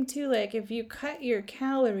thing, too. Like, if you cut your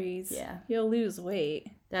calories, you'll lose weight.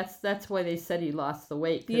 That's why they said he lost the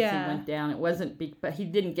weight, because he went down. It wasn't but he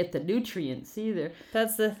didn't get the nutrients either.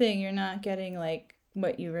 That's the thing. You're not getting, like,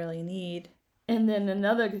 what you really need. And then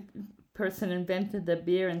another person invented the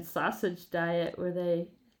beer and sausage diet, where they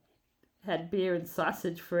had beer and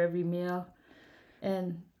sausage for every meal.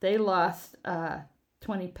 And they lost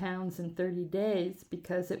 20 pounds in 30 days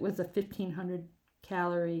because it was a 1,500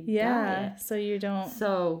 calorie diet. So you don't...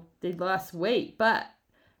 So they lost weight, but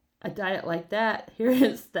a diet like that, here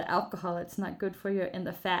is the alcohol, it's not good for you, and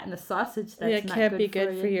the fat and the sausage, that's not can't good be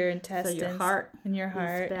good for you. your intestines. So your heart and your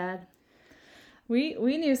heart. is bad. We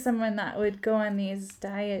knew someone that would go on these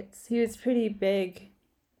diets. He was pretty big,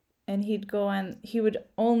 and he would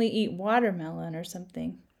only eat watermelon or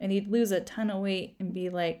something. and he'd lose a ton of weight and be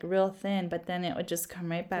like real thin, but then it would just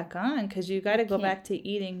come right back on because you got to go back to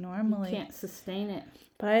eating normally. You can't sustain it.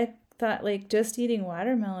 But I thought like just eating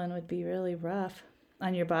watermelon would be really rough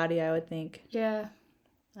on your body, I would think. Yeah,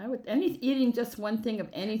 I would. Eating just one thing of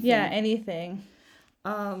anything. Yeah, anything.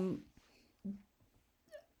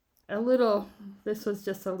 This was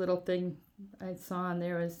just a little thing I saw on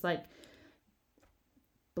there. Is like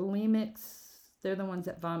bulimics. They're the ones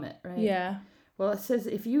that vomit, right? Yeah. Well, it says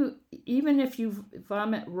even if you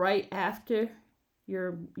vomit right after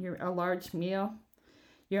a large meal,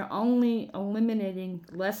 you're only eliminating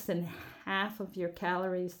less than half of your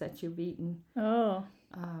calories that you've eaten. Oh.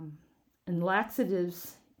 And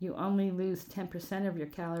laxatives, you only lose 10% of your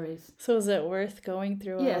calories. So is it worth going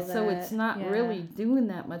through all that? Yeah, so it's not really doing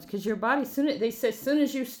that much because your body, as soon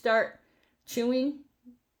as you start chewing,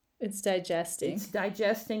 it's digesting. It's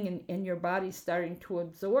digesting and your body's starting to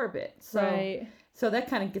absorb it. So, right. So that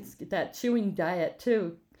kind of gets that chewing diet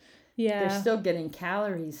too. Yeah. They're still getting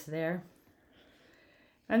calories there.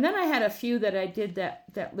 And then I had a few that I did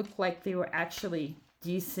that looked like they were actually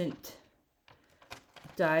decent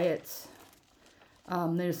diets.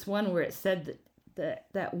 There's one where it said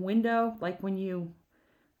that window, like when you...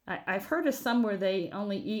 I've heard of some where they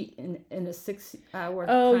only eat in a 6-hour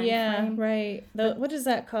time frame. Right. What is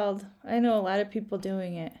that called? I know a lot of people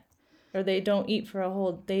doing it. Or they don't eat for a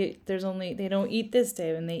whole day. They don't eat this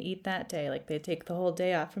day and they eat that day. Like they take the whole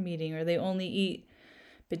day off from eating, or they only eat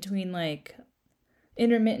between like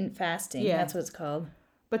intermittent fasting. Yeah. That's what it's called.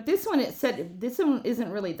 But this one, it said, this one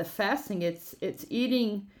isn't really the fasting. It's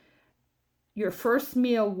eating your first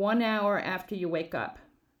meal 1 hour after you wake up.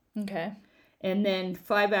 Okay. And then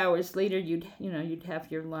 5 hours later, you'd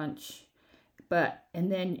have your lunch,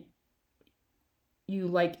 and then you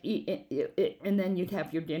like eat it, and then you'd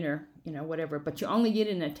have your dinner, whatever. But you only eat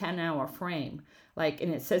in a 10-hour frame,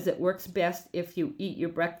 and it says it works best if you eat your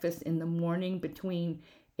breakfast in the morning between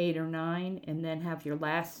 8 or 9, and then have your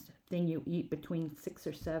last thing you eat between 6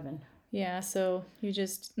 or 7. Yeah, so you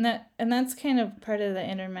just and that's kind of part of the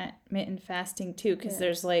intermittent fasting too, because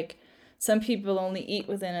there's like. Some people only eat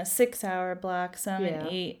within a 6-hour block, some in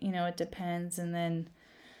 8, it depends. And then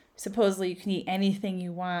supposedly you can eat anything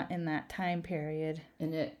you want in that time period.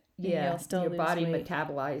 And your body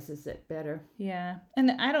metabolizes it better. Yeah.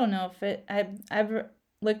 And I don't know if I've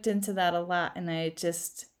looked into that a lot, and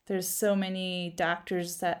there's so many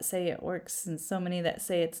doctors that say it works and so many that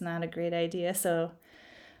say it's not a great idea. So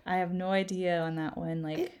I have no idea on that one.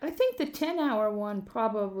 I think the 10-hour one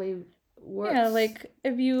probably works. Yeah, like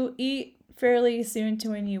if you eat fairly soon to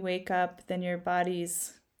when you wake up, then your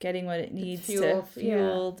body's getting what it needs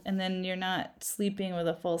fueled, and then you're not sleeping with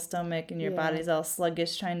a full stomach and your body's all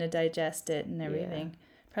sluggish trying to digest it and everything.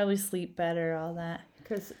 Probably sleep better, all that.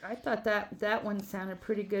 Because I thought that one sounded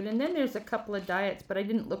pretty good. And then there's a couple of diets, but I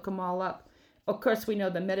didn't look them all up. Of course, we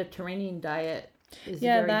know the Mediterranean diet is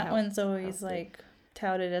very that one's always like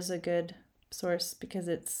touted as a good source because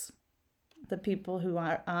it's the people who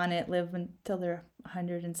are on it live until they're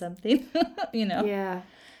 100 and something, Yeah.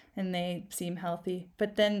 And they seem healthy.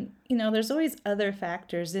 But then, there's always other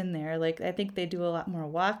factors in there. Like, I think they do a lot more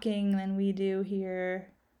walking than we do here,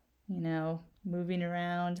 moving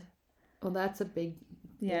around. Well, that's a big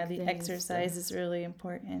the exercise is really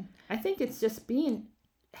important. I think it's just eating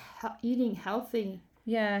healthy.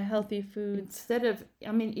 Yeah, healthy foods. Instead of,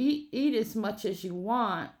 eat as much as you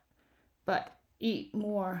want, but eat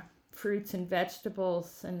more fruits and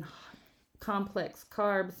vegetables and complex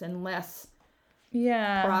carbs and less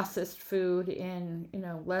processed food and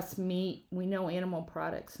less meat. We know animal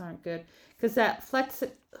products aren't good because that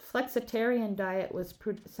flexitarian diet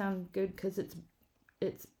sound good because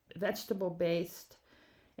it's vegetable based,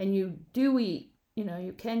 and you do eat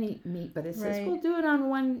you can eat meat, but it says we'll do it on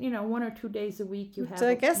 1 or 2 days a week. So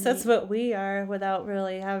I guess that's what we are without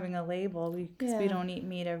really having a label because we don't eat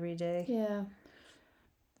meat every day. Yeah.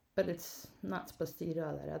 But it's not supposed to eat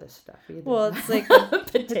all that other stuff either. Well, it's like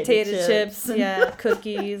potato chips,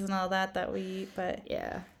 cookies and all that we eat. But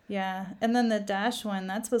yeah. And then the DASH one,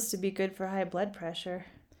 that's supposed to be good for high blood pressure.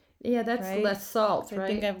 Yeah, that's less salt, so right? I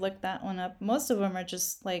think I've looked that one up. Most of them are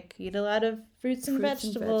just like eat a lot of fruits and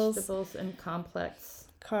vegetables and complex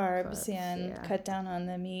carbs and cut down on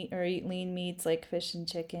the meat or eat lean meats like fish and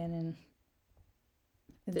chicken and.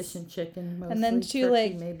 Fish and chicken, mostly. And then too,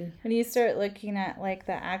 turkey, maybe. When you start looking at like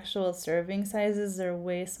the actual serving sizes, they're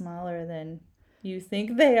way smaller than you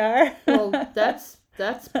think they are. Well,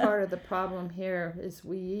 that's part of the problem here is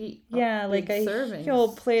we eat like a servings.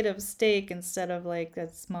 Whole plate of steak instead of like a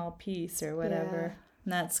small piece or whatever.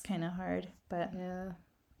 And that's kind of hard, but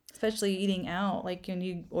especially eating out. Like when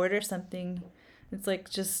you order something It's like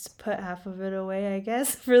just put half of it away, I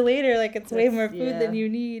guess, for later. Like it's way more food than you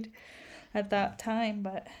need at that time.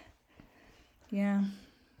 But yeah.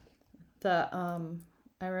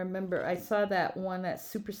 I remember I saw that one, that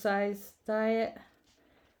supersized diet.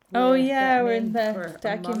 Oh yeah, we're in the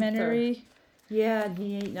documentary. Yeah, and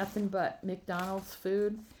he ate nothing but McDonald's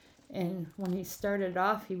food. And when he started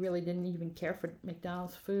off, he really didn't even care for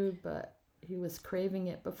McDonald's food, but he was craving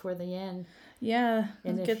it before the end. Yeah,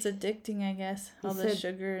 and it gets addicting, I guess. All the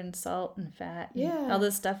sugar and salt and fat. And all the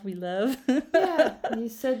stuff we love. Yeah, he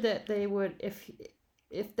said that they would, if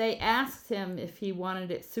they asked him if he wanted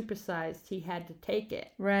it supersized, he had to take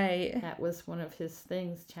it. Right. That was one of his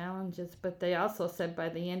challenges. But they also said by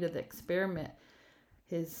the end of the experiment,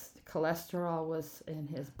 his cholesterol was, and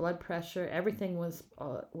his blood pressure, everything was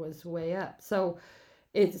way up. So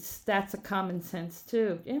that's a common sense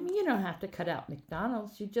too. I mean, you don't have to cut out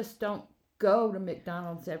McDonald's. You just don't go to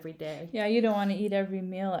McDonald's every day. Yeah, you don't want to eat every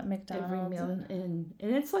meal at McDonald's. Every meal, and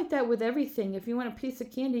it's like that with everything. If you want a piece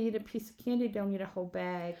of candy, eat a piece of candy. Don't eat a whole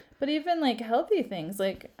bag. But even like healthy things,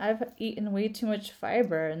 like I've eaten way too much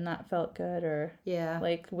fiber and not felt good, or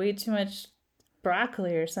like way too much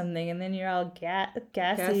broccoli or something, and then you're all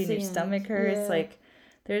gassy and your stomach hurts. Yeah. Like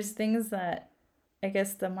there's things that I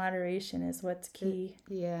guess the moderation is what's key.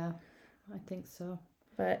 Yeah, I think so.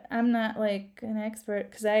 But I'm not like an expert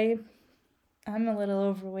because I'm a little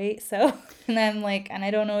overweight, so and I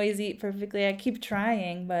don't always eat perfectly. I keep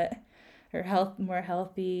trying, but more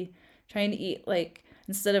healthy, trying to eat like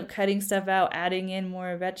instead of cutting stuff out, adding in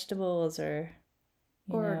more vegetables or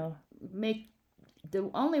make.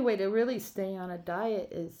 The only way to really stay on a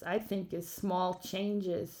diet is small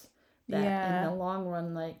changes that in the long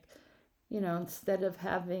run, like, instead of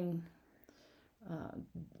having,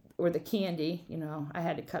 or the candy, I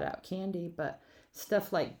had to cut out candy, but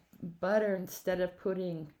stuff like butter, instead of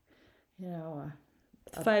putting,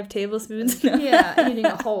 5 tablespoons. Yeah, eating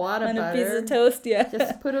a whole lot of on butter. A piece of toast, yeah.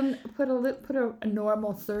 Just put a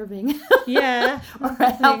normal serving. Yeah. Or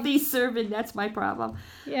a healthy serving. That's my problem.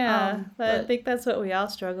 Yeah, but I think that's what we all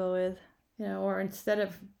struggle with. Or instead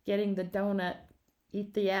of getting the donut,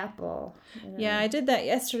 eat the apple. Yeah, I did that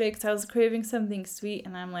yesterday because I was craving something sweet,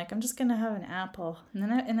 and I'm like, I'm just gonna have an apple,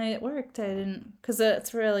 and it worked. I didn't, because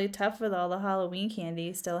it's really tough with all the Halloween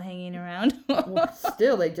candy still hanging around. Well,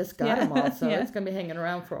 still, they just got them all, so it's gonna be hanging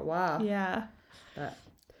around for a while. Yeah.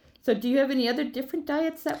 So, do you have any other different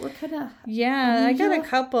diets that were kind of? Yeah, unusual? I got a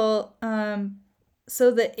couple.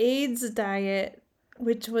 So the AIDS diet,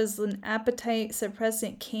 which was an appetite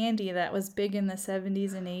suppressant candy that was big in the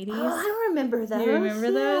 70s and 80s. Oh, I remember those. You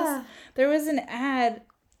remember those? There was an ad.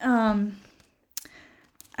 I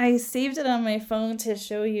saved it on my phone to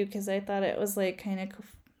show you because I thought it was like kind of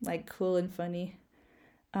like cool and funny.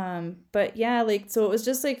 But yeah, like, so it was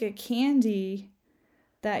just like a candy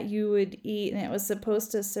that you would eat, and it was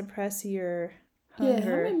supposed to suppress your hunger. Yeah,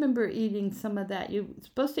 I remember eating some of that. You're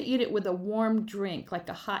supposed to eat it with a warm drink, like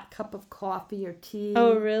a hot cup of coffee or tea.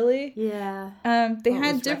 Oh, really? Yeah. They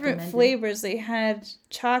had different flavors. They had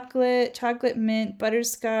chocolate mint,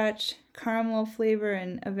 butterscotch, caramel flavor,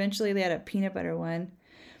 and eventually they had a peanut butter one.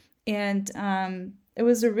 And it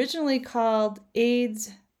was originally called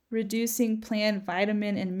AIDS Reducing Plant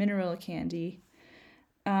Vitamin and Mineral Candy.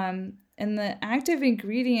 And the active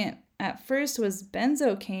ingredient at first was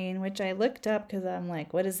benzocaine, which I looked up because I'm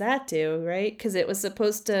like, what does that do, right? Because it was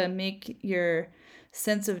supposed to make your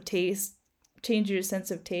sense of taste, change your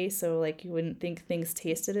sense of taste, so like you wouldn't think things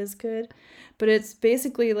tasted as good. But it's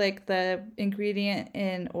basically like the ingredient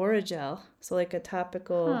in Orajel, so like a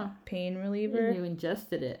topical pain reliever. You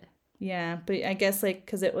ingested it. Yeah, but I guess like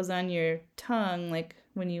because it was on your tongue, like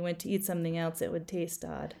when you went to eat something else, it would taste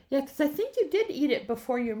odd. Yeah, because I think you did eat it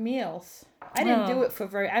before your meals. I didn't do it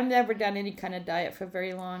I've never done any kind of diet for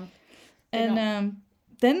very long. And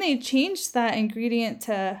then they changed that ingredient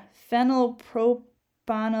to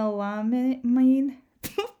phenylpropanolamine.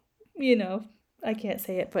 I can't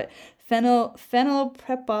say it, but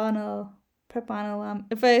phenylprepanolam.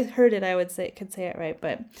 If I heard it, I could say it right.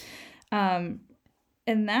 But, and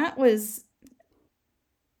that was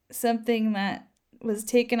something that was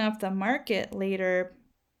taken off the market later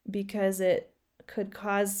because it could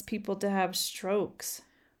cause people to have strokes.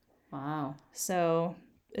 Wow. So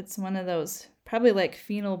it's one of those, probably like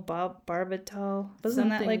phenobarbital. Wasn't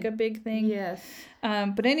that like a big thing? Yes.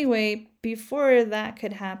 But anyway, before that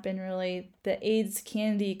could happen, really, the AIDS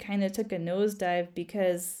candy kind of took a nosedive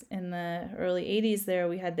because in the early 80s there,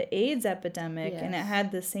 we had the AIDS epidemic, and it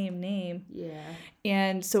had the same name. Yeah.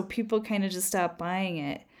 And so people kind of just stopped buying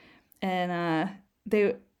it. And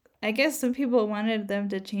I guess some people wanted them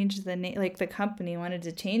to change the name, like the company wanted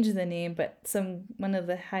to change the name, but one of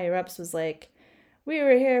the higher ups was like, we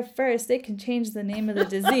were here first, they can change the name of the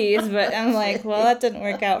disease. But I'm like, well, that didn't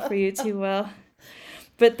work out for you too well.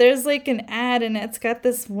 But there's like an ad, and it's got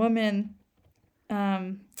this woman,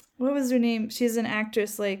 what was her name? She's an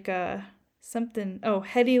actress, like Hedy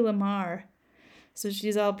Lamarr. So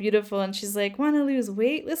she's all beautiful, and she's like, want to lose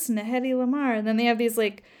weight? Listen to Hedy Lamarr. And then they have these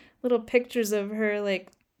like little pictures of her,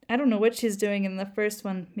 like, I don't know what she's doing in the first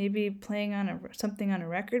one, maybe playing on something on a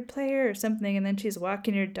record player or something, and then she's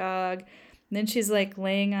walking her dog, and then she's like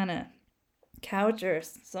laying on a couch or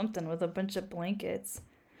something with a bunch of blankets.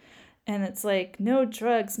 And it's like, no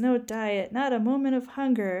drugs, no diet, not a moment of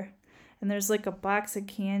hunger. And there's like a box of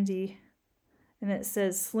candy, and it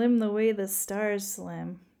says, slim the way the stars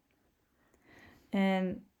slim.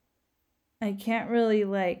 And I can't really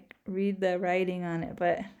like read the writing on it,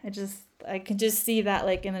 but I can just see that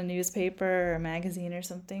like in a newspaper or a magazine or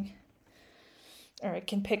something. Or I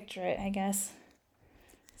can picture it, I guess.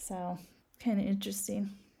 So, kind of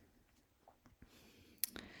interesting.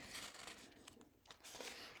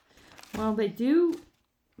 Well,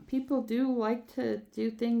 people do like to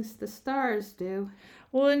do things the stars do.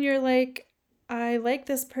 Well, and you're like, I like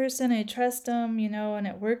this person, I trust them, and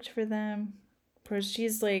it worked for them. Whereas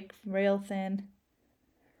she's like rail thin.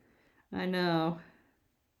 I know.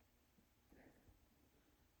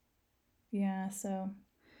 Yeah, so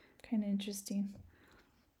kind of interesting.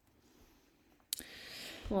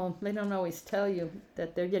 Well, they don't always tell you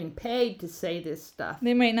that they're getting paid to say this stuff.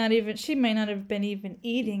 She might not have been even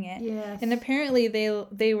eating it. Yes. And apparently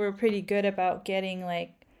they were pretty good about getting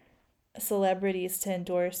like celebrities to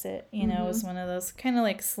endorse it. It was one of those kind of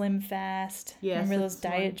like Slim Fast. Yes. Remember those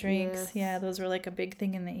diet drinks? Yes. Yeah, those were like a big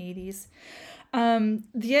thing in the 80s.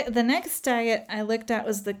 The next diet I looked at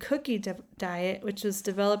was the cookie diet, which was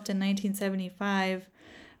developed in 1975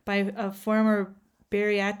 by a former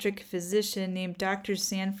bariatric physician named Dr.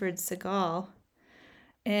 Sanford Segal.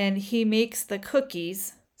 And he makes the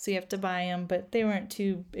cookies, so you have to buy them, but they weren't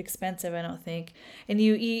too expensive, I don't think. And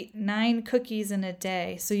you eat 9 cookies in a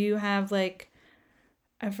day. So you have like,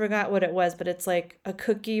 I forgot what it was, but it's like a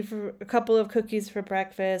couple of cookies for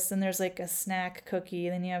breakfast, and there's like a snack cookie,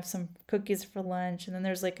 and then you have some cookies for lunch, and then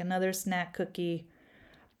there's like another snack cookie.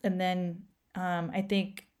 And then I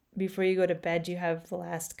think before you go to bed, you have the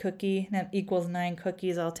last cookie, and that equals 9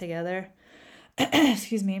 cookies altogether.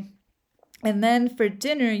 Excuse me. And then for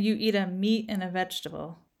dinner, you eat a meat and a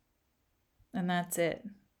vegetable. And that's it.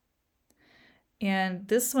 And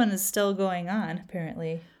this one is still going on,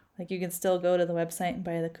 apparently. Like, you can still go to the website and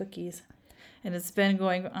buy the cookies. And it's been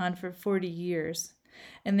going on for 40 years.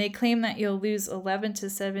 And they claim that you'll lose 11 to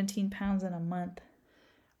 17 pounds in a month.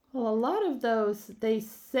 Well, a lot of those, they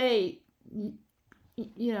say,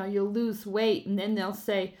 you'll lose weight, and then they'll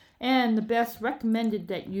say, and the best recommended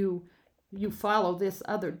that you follow this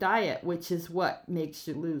other diet, which is what makes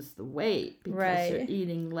you lose the weight, because you're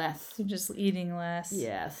eating less. You're just eating less.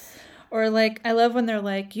 Yes. Or like, I love when they're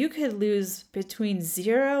like, you could lose between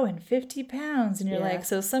 0 and 50 pounds. And you're like,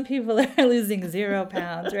 so some people are losing 0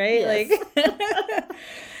 pounds, right? Yes. Like,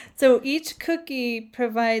 so each cookie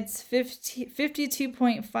provides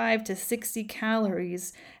 52.5 to 60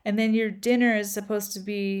 calories. And then your dinner is supposed to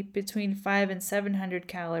be between 500 and 700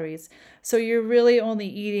 calories. So you're really only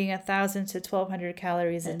eating 1,000 to 1,200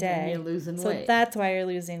 calories a day. And you're losing weight. So that's why you're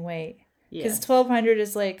losing weight. Because Yes. 1,200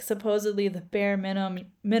 is like supposedly the bare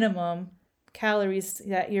minimum calories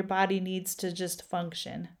that your body needs to just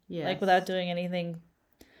function. Yes. Like without doing anything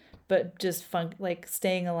but just like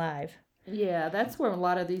staying alive. Yeah, that's where a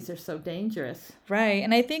lot of these are so dangerous. Right.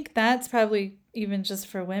 And I think that's probably even just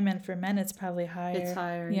for women. For men, it's probably higher. It's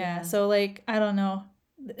higher. Yeah. So like, I don't know.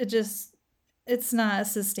 It's not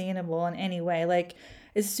sustainable in any way. Like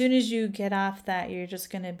as soon as you get off that, you're just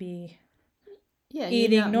going to be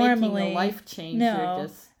eating you're not normally. making a life change. No, You're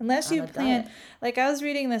just unless on you a plan. diet. Like I was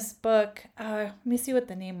reading this book. Let me see what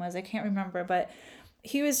the name was. I can't remember, but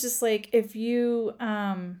he was just like, if you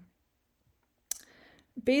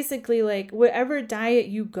basically like whatever diet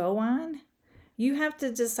you go on, you have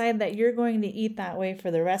to decide that you're going to eat that way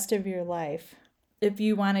for the rest of your life if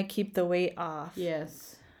you want to keep the weight off.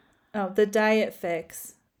 Yes. Oh, The Diet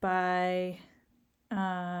Fix by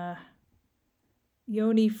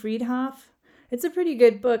Yoni Friedhoff. It's a pretty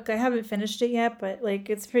good book. I haven't finished it yet, but like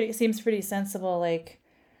it seems pretty sensible. Like,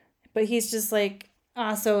 but he's just like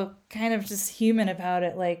also kind of just human about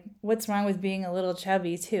it. Like, what's wrong with being a little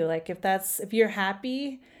chubby too? Like, if you're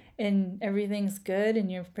happy and everything's good and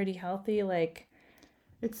you're pretty healthy, like,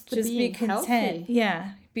 It's just be being content. healthy.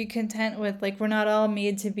 Yeah, be content with like we're not all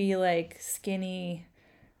made to be like skinny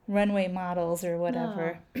runway models or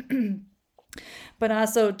whatever. But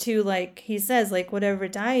also too, like he says, like whatever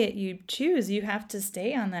diet you choose, you have to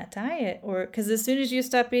stay on that diet, or because as soon as you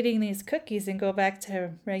stop eating these cookies and go back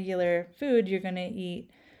to regular food, you're going to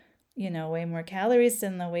eat, way more calories,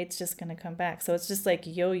 and the weight's just going to come back. So it's just like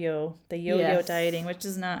the yo-yo Yes. dieting, which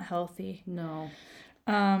is not healthy. No.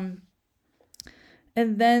 And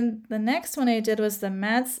then the next one I did was the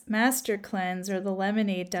Master Cleanse, or the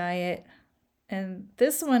lemonade diet. And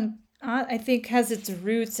this one, I think, has its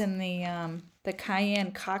roots in the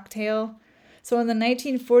cayenne cocktail. So in the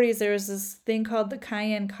 1940s, there was this thing called the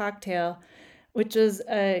cayenne cocktail, which was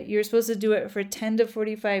you're supposed to do it for 10 to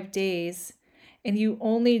 45 days. And you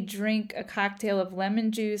only drink a cocktail of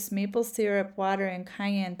lemon juice, maple syrup, water, and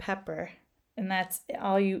cayenne pepper. And that's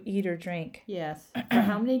all you eat or drink. Yes. For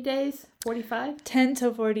how many days? 45? 10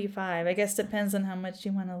 to 45. I guess depends on how much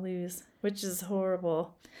you want to lose, which is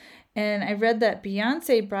horrible. And I read that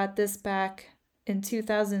Beyonce brought this back in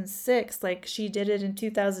 2006. Like, she did it in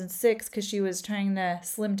 2006 because she was trying to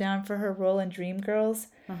slim down for her role in Dreamgirls.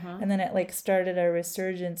 And then it, like, started a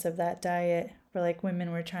resurgence of that diet where, like,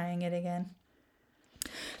 women were trying it again.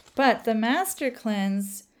 But the Master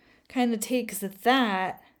Cleanse kind of takes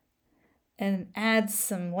that and adds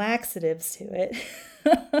some laxatives to it.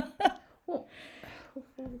 Well,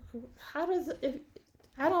 how does it?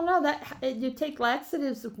 I don't know that you take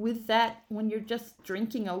laxatives with that when you're just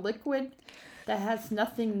drinking a liquid that has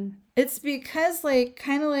nothing. It's because, like,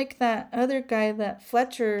 kind of like that other guy, that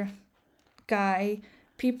Fletcher guy,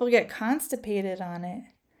 people get constipated on it.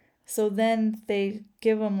 So then they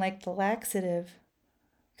give them, like, the laxative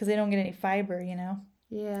because they don't get any fiber,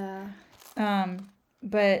 Yeah.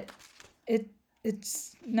 But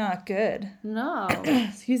it's not good. No.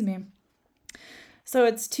 Excuse me. So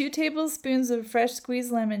it's 2 tablespoons of fresh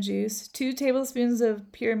squeezed lemon juice, 2 tablespoons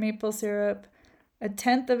of pure maple syrup,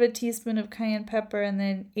 1/10 of a teaspoon of cayenne pepper, and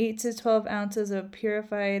then 8 to 12 ounces of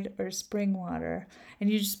purified or spring water. And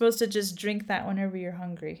you're supposed to just drink that whenever you're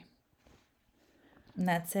hungry. And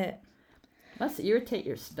that's it. Must irritate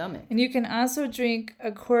your stomach. And you can also drink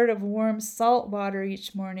a quart of warm salt water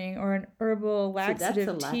each morning, or an herbal laxative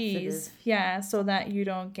that's a teas. laxative. Yeah, so that you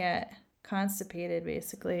don't get constipated,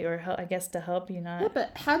 basically, or I guess to help you not. Yeah,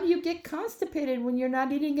 but how do you get constipated when you're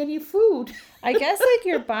not eating any food? I guess, like,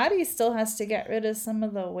 your body still has to get rid of some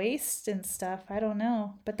of the waste and stuff. I don't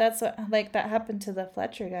know. But that's what, like, that happened to the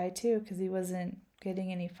Fletcher guy, too, because he wasn't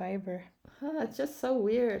getting any fiber. It's just so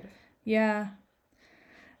weird. Yeah.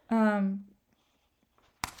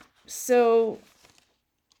 So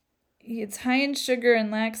it's high in sugar and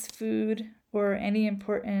lacks food or any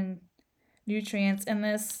important nutrients. And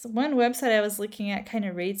this one website I was looking at kind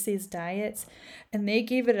of rates these diets, and they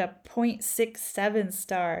gave it a 0.67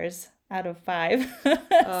 stars out of 5.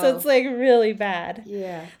 So it's, like, really bad.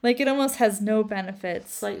 Yeah. Like, it almost has no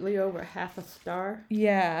benefits. Slightly over half a star.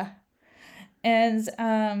 Yeah. And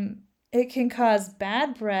it can cause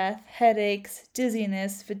bad breath, headaches,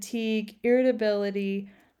 dizziness, fatigue, irritability,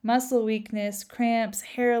 muscle weakness, cramps,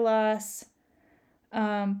 hair loss,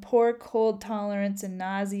 poor cold tolerance, and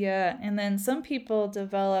nausea. And then some people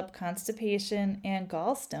develop constipation and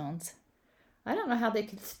gallstones. I don't know how they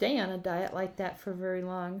could stay on a diet like that for very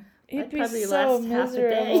long. It'd I'd be probably so last half a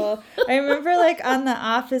day. miserable. I remember, like, on The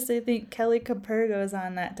Office, I think Kelly Capergo's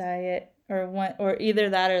on that diet, or either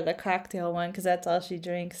that or the cocktail one, because that's all she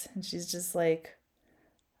drinks, and she's just like,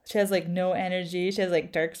 she has, like, no energy. She has,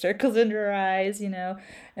 like, dark circles in her eyes,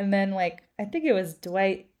 and then, like, I think it was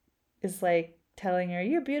Dwight is, like, telling her,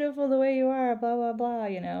 "You're beautiful the way you are, blah blah blah,"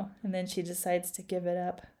 and then she decides to give it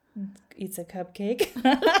up and eats a cupcake.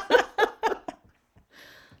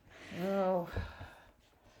 Oh.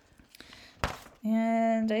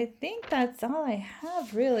 And I think that's all I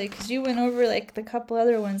have, really, because you went over, like, the couple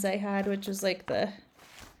other ones I had, which was, like, the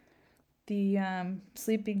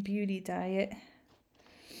Sleeping Beauty diet.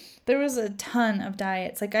 There was a ton of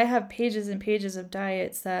diets. Like, I have pages and pages of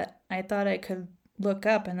diets that I thought I could look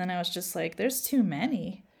up, and then I was just like, there's too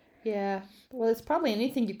many. Yeah. Well, it's probably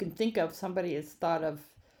anything you can think of somebody has thought of.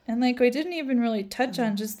 And, like, I didn't even really touch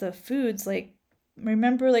on just the foods. Like,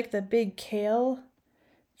 remember, like, the big kale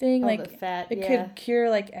thing? Oh, Like, the fat, it yeah. could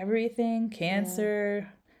cure, like, everything.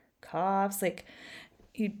 Cancer, coughs. Like,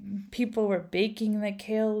 people were baking the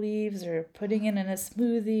kale leaves or putting it in a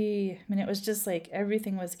smoothie. I mean, it was just, like,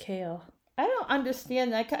 everything was kale. I don't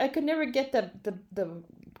understand. I could never get the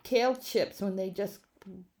kale chips when they just,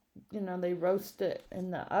 they roast it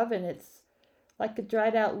in the oven. It's like a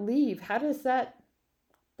dried out leaf. How does that...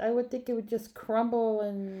 I would think it would just crumble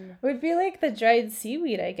and... It would be like the dried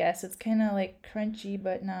seaweed, I guess. It's kind of, like, crunchy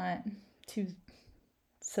but not too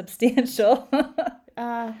substantial.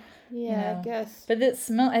 Yeah, know. I guess. But it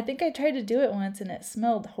smelled, I think I tried to do it once and it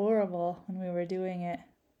smelled horrible when we were doing it.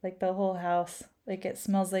 Like the whole house. Like it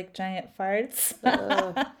smells like giant farts.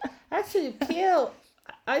 Actually, kale,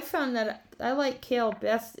 I found that I like kale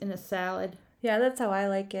best in a salad Yeah, that's how I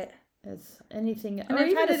like it. as anything. And Or I've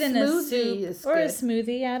even had it in a smoothie soup is or a good.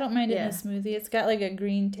 smoothie. Yeah, I don't mind it in Yeah. a smoothie. It's got like a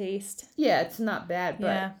green taste. Yeah, it's not bad, but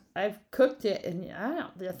Yeah. I've cooked it, and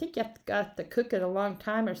I think you got to cook it a long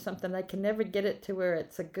time or something. I can never get it to where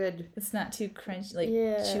it's a good, It's not too crunchy, like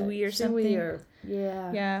yeah, chewy or something.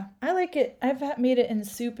 Yeah. Yeah, I like it. Made it in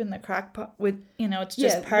soup in the crock pot with, it's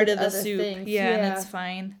just part with of the other soup. things, Yeah, and yeah. it's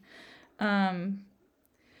fine.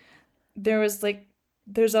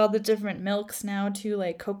 There's all the different milks now too,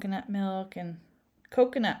 like coconut milk, and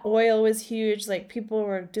coconut oil was huge. Like people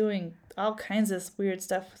were doing all kinds of weird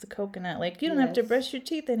stuff with the coconut. Like you don't have to Yes. brush your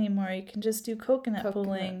teeth anymore. You can just do coconut Coconut.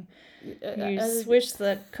 pulling. Uh, You uh, swish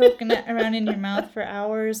the coconut around in your mouth for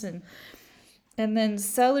hours, and then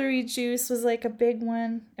celery juice was like a big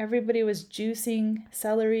one. Everybody was juicing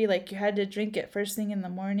celery. Like you had to drink it first thing in the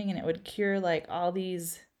morning and it would cure like all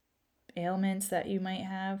these ailments that you might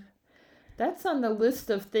have. That's on the list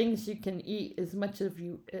of things you can eat as much as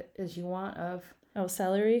you want of. Oh,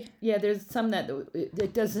 celery? Yeah, there's some that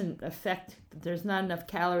it doesn't affect. There's not enough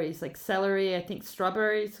calories. Like celery, I think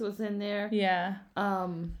strawberries was in there. Yeah.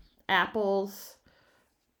 Apples.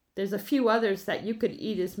 There's a few others that you could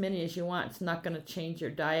eat as many as you want. It's not going to change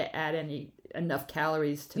your diet, add enough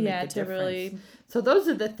calories to make a difference. Really. So those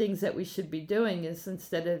are the things that we should be doing. Is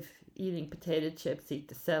instead of eating potato chips, eat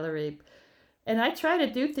the celery. And I try to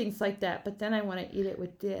do things like that, but then I want to eat it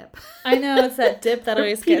with dip. I know, it's that dip that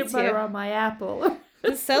always peanut gets butter you. on my apple.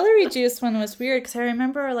 The celery juice one was weird because I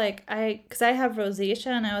remember because I have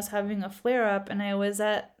rosacea and I was having a flare up and I was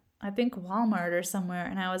at, I think, Walmart or somewhere,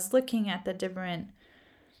 and I was looking at the different,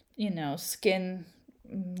 skin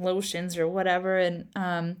lotions or whatever,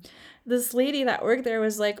 and this lady that worked there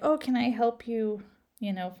was like, "Oh, can I help you,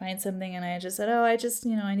 find something?" And I just said, "Oh,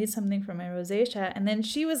 I need something for my rosacea." And then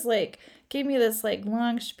she was like, gave me this like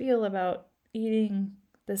long spiel about drinking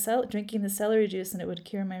the celery juice and it would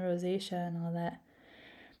cure my rosacea and all that.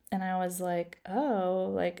 And I was like, oh,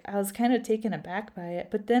 like I was kind of taken aback by it.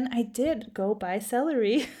 But then I did go buy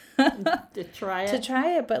celery to try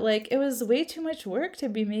it. But like it was way too much work to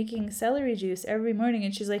be making celery juice every morning.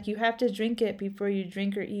 And she's like, you have to drink it before you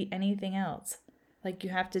drink or eat anything else. Like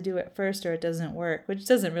you have to do it first or it doesn't work, which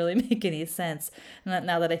doesn't really make any sense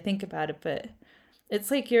now that I think about it. But it's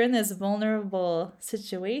like you're in this vulnerable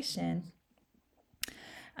situation.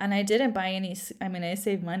 And I didn't buy any, I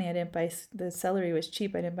saved money. I didn't buy, the celery was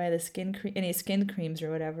cheap. I didn't buy any skin creams or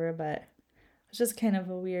whatever, but it's just kind of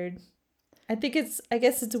a weird, I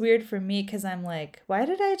guess it's weird for me because I'm like, why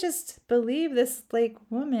did I just believe this like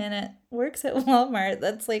woman that works at Walmart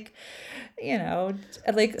that's like,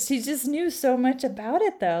 like she just knew so much about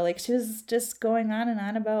it though. Like she was just going on and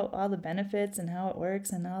on about all the benefits and how it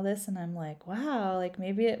works and all this. And I'm like, wow, like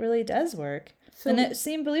maybe it really does work. And it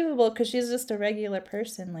seemed believable because she's just a regular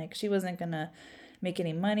person. Like she wasn't going to make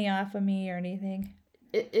any money off of me or anything.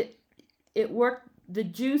 It worked. The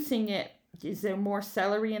juicing it. Is there more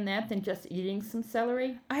celery in that than just eating some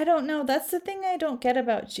celery? I don't know. That's the thing I don't get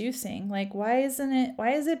about juicing. Like, why is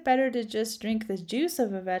it better to just drink the juice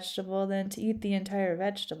of a vegetable than to eat the entire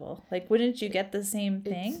vegetable? Like, wouldn't you get the same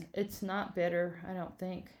thing? It's not better, I don't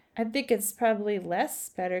think. I think it's probably less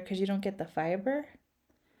better because you don't get the fiber.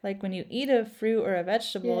 Like, when you eat a fruit or a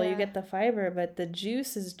vegetable, you get the fiber, but the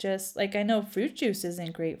juice is just, like, I know fruit juice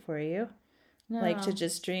isn't great for you. No. Like, to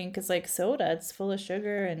just drink. It's like soda. It's full of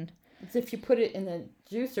sugar and... It's if you put it in a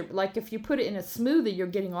juicer, like if you put it in a smoothie, you're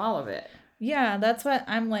getting all of it. Yeah, that's what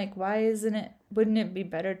I'm like, wouldn't it be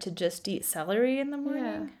better to just eat celery in the morning?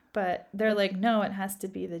 Yeah. But they're like, no, it has to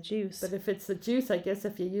be the juice. But if it's the juice, I guess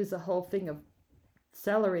if you use a whole thing of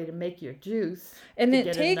celery to make your juice. And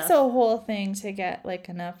it takes a whole thing to get like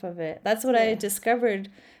enough of it. That's what I discovered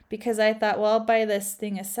because I thought, well, I'll buy this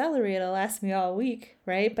thing of celery. It'll last me all week,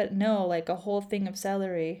 right? But no, like a whole thing of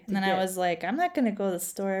celery. And then I was like, I'm not going to go to the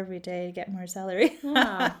store every day to get more celery.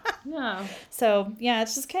 No. So, yeah,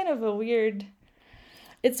 it's just kind of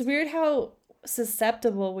it's weird how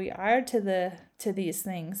susceptible we are to these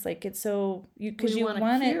things. Like it's so because you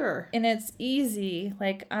want it and it's easy.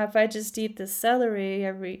 Like if I just eat the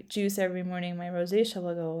celery juice every morning, my rosacea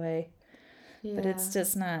will go away. Yeah. But it's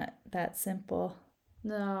just not that simple.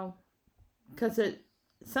 No, because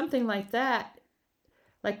something like that,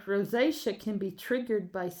 like rosacea, can be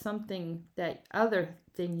triggered by something other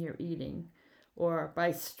thing you're eating, or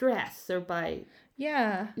by stress, or by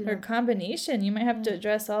or combination. You might have to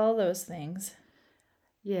address all those things.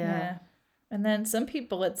 Yeah. And then some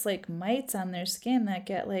people, it's like mites on their skin that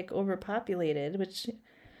get like overpopulated, which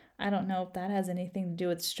I don't know if that has anything to do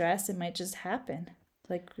with stress. It might just happen,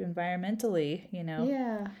 like environmentally,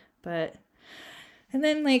 Yeah. But, and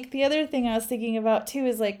then like the other thing I was thinking about too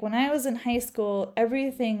is like when I was in high school,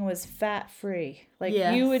 everything was fat free. Like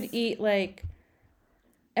you would Yes. eat like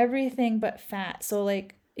everything but fat. So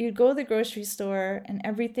like you'd go to the grocery store and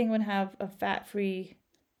everything would have a fat free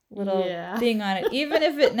little Yeah. thing on it, even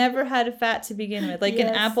if it never had a fat to begin with. Like an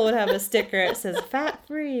Yes. apple would have a sticker that says fat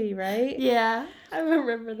free, right? Yeah, I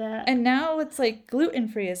remember that. And now it's like gluten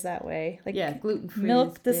free is that way. Like Yeah, gluten-free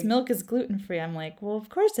milk. is This big. milk is gluten free. I'm like, well, of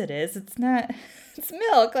course it is. It's not. It's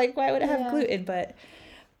milk. Like, why would it have Yeah. gluten? But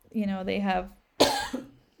they have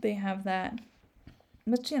they have that.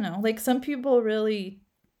 But like some people really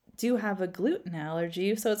do have a gluten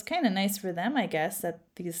allergy, so it's kind of nice for them, I guess, that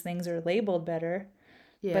these things are labeled better.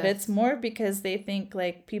 Yeah. But it's more because they think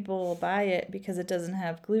like people will buy it because it doesn't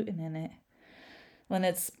have gluten in it. When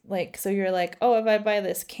it's like, so you're like, oh, if I buy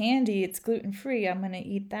this candy, it's gluten free. I'm gonna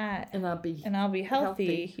eat that, and I'll be and I'll be healthy.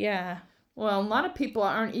 healthy. Yeah. Well, a lot of people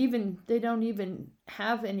they don't even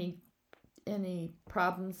have any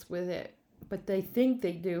problems with it, but they think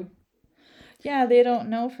they do. Yeah, they don't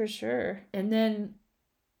know for sure. And then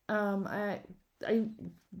I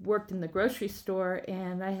worked in the grocery store,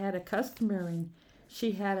 and I had a customer, and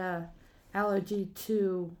she had a allergy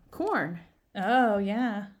to corn. Oh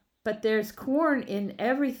yeah. But there's corn in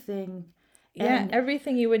everything. Yeah, And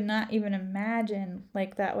everything you would not even imagine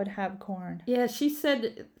like that would have corn. yeah, she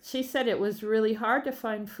said it was really hard to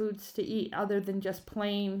find foods to eat other than just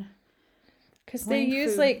plain. Because they Plain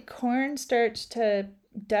use food. like cornstarch to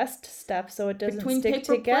dust stuff so it doesn't Between stick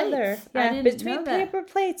paper together. plates. I Yeah, didn't between know that. paper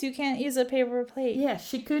plates, you can't use a paper plate. Yeah,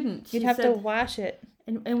 she couldn't. You'd She have to said, wash it.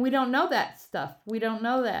 and we don't know that stuff. We don't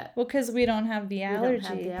know that. Well, because we don't have the We allergy.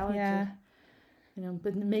 don't have the allergy. Yeah.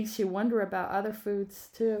 But it makes you wonder about other foods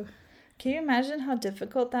too. Can you imagine how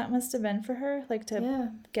difficult that must have been for her? Like to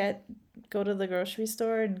Yeah. go to the grocery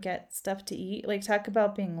store and get stuff to eat. Like talk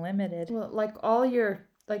about being limited. Well, like all your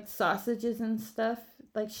like sausages and stuff,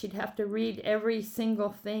 like she'd have to read every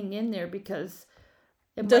single thing in there because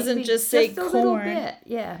it Doesn't might be just say a little corn. bit.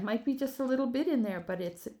 Yeah, it might be just a little bit in there, but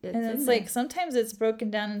it's And in it's there. like sometimes it's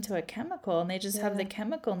broken down into a chemical and they just have the Yeah.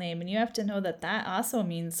 chemical name and you have to know that that also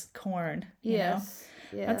means corn. You know? Yes.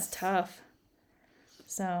 That's tough.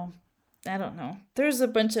 So, I don't know. There's a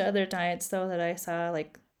bunch of other diets though that I saw,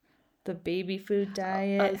 like the baby food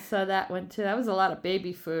I diet. saw that one too. That was a lot of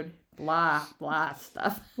baby food. Blah, blah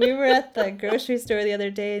stuff. We were at the grocery store the other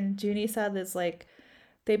day and Junie saw this like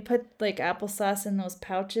they put like applesauce in those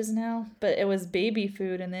pouches now, but it was baby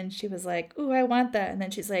food and then she was like, "Ooh, I want that." And then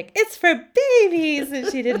she's like, "It's for babies." And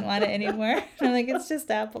she didn't want it anymore. I'm like, "It's just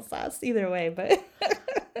applesauce either way, but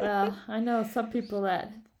Well, I know some people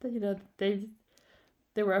that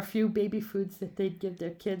there were a few baby foods that they'd give their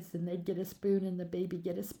kids, and they'd get a spoon, and the baby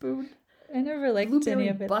get a spoon. I never liked Blueberry any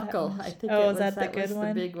of it. buckle, that much. I think. Oh, it is that the good was one?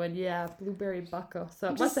 the big one, yeah, blueberry buckle. So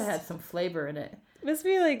it Just- must have had some flavor in it. It must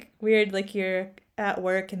be like weird, like you're at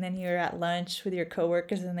work and then you're at lunch with your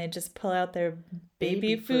coworkers and they just pull out their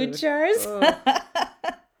baby food jars. Oh,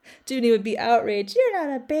 Junie would be outraged. "You're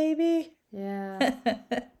not a baby." yeah.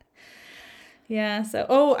 Yeah, so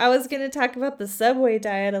I was gonna talk about the Subway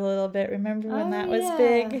diet a little bit. Remember when Oh, that was yeah.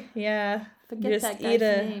 big? Yeah. Forget Just that eat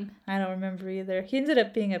guy's name. I don't remember either. He ended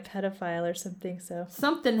up being a pedophile or something, so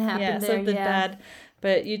Something happened yeah, there, something yeah. bad.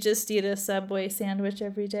 But you just eat a Subway sandwich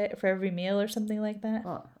every day for every meal or something like that.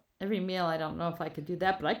 Well, every meal, I don't know if I could do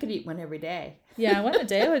that, but I could eat one every day. Yeah, one a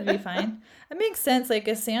day would be fine. It makes sense. Like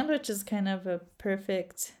a sandwich is kind of a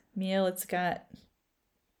perfect meal. It's got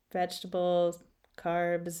vegetables,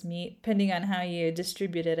 carbs, meat, depending on how you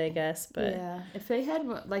distribute it, I guess. But yeah, if they had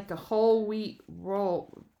like a whole wheat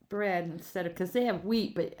roll bread instead of, because they have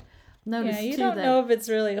wheat, but notice yeah, you too don't that know if it's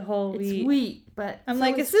really whole it's wheat. wheat, but I'm so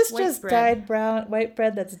like, is is this white just bread. dyed brown, white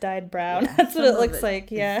bread that's dyed brown? Yeah, That's what some it of looks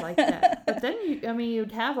like. is Yeah. like that. But then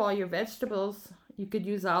you'd have all your vegetables. You could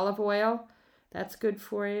use olive oil. That's good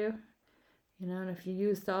for you. And if you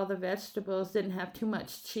used all the vegetables, didn't have too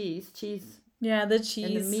much cheese. Yeah, the And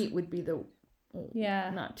cheese. the meat would be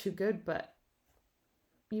Yeah. not too good, but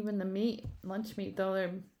even the meat, lunch meat,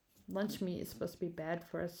 lunch meat is supposed to be bad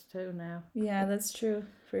for us too now. Yeah, that's true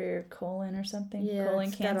for your colon or something. Yeah, colon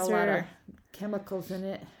it's cancer. got a lot of chemicals in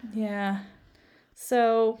it. Yeah.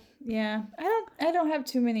 So yeah, I don't have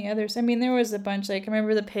too many others. I mean, there was a bunch. Like I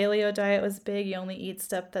remember the paleo diet was big. You only eat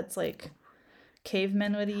stuff that's like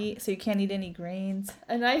cavemen would eat, so you can't eat any grains.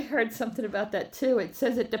 And I heard something about that too. It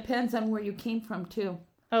says it depends on where you came from too.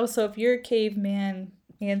 Oh, so if you're a caveman,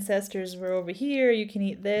 ancestors were over here. You can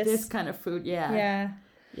eat this. This kind of food, yeah. Yeah.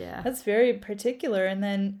 Yeah. That's very particular. And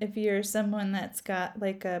then if you're someone that's got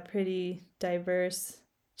like a pretty diverse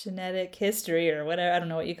genetic history or whatever, I don't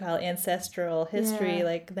know what you call it, ancestral history, Yeah.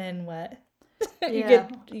 like then what? Yeah.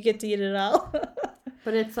 you get to eat it all.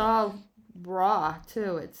 But it's all raw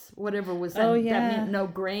too. It's whatever was in. Oh, yeah. That meant no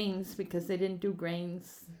grains because they didn't do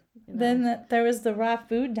grains. You know. Then there was the raw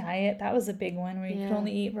food diet. That was a big one where you could Yeah.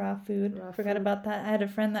 only eat raw food. Raw Forgot food. about that. I had a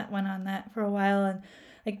friend that went on that for a while, and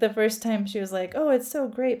like the first time she was like, "Oh, it's so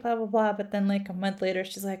great," blah blah blah. But then like a month later,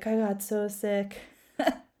 she's like, "I got so sick."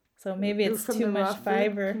 So maybe it's From too the raw much food,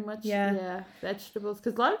 fiber. Too much, Yeah. vegetables.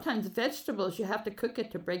 Because a lot of times vegetables you have to cook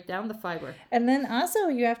it to break down the fiber. And then also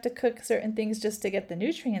you have to cook certain things just to get the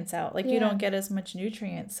nutrients out. Like you Yeah. don't get as much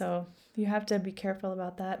nutrients, so you have to be careful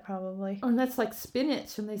about that probably. Oh, and that's like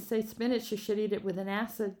spinach. When they say spinach, you should eat it with an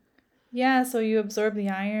acid. Yeah, so you absorb the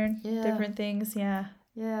iron, Yeah. different things. Yeah,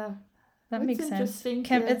 Yeah. that That's makes sense. interesting,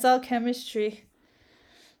 yeah. It's all chemistry,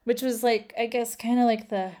 which was like, I guess, kind of like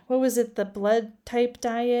what was it, the blood type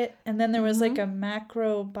diet? And then there was like a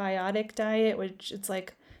macrobiotic diet, which it's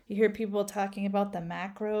like you hear people talking about the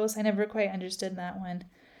macros. I never quite understood that one,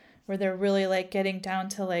 where they're really like getting down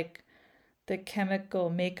to like the chemical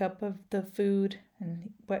makeup of the food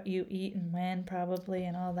and what you eat and when probably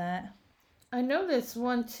and all that. I know this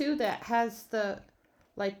one too that has the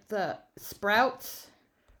sprouts.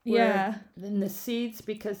 Yeah. In the seeds,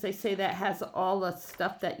 because they say that has all the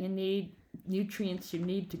stuff that you need, nutrients you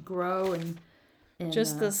need to grow and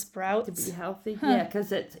Just the to sprouts. be healthy. Huh. Yeah,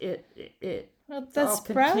 because Well, the all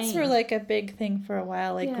sprouts were contained. like a big thing for a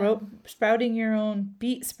while, like Yeah. sprouting your own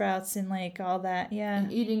beet sprouts and like all that. Yeah.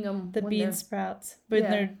 and eating them The bean sprouts, when Yeah,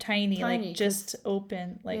 they're tiny, tiny, like just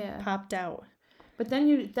open, like Yeah. popped out. But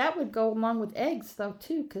then that would go along with eggs though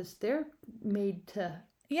too, because they're made to.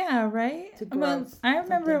 Yeah, right? To Well, grow I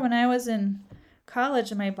remember something. when I was in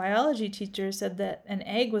college, my biology teacher said that an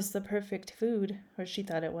egg was the perfect food, or she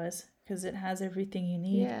thought it was, because it has everything you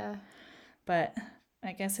need. Yeah, But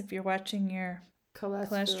I guess if you're watching your cholesterol.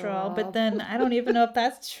 cholesterol, but then I don't even know if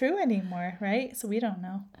that's true anymore, right? So we don't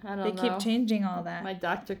know. I don't They know. keep changing all that. My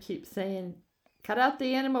doctor keeps saying, "Cut out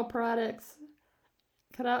the animal products.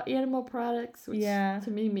 Cut out animal products," which Yeah. to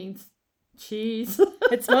me means cheese.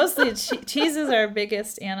 It's mostly cheese is our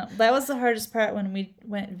biggest animal. That was the hardest part when we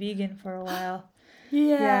went vegan for a while.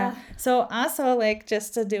 Yeah. So also, like,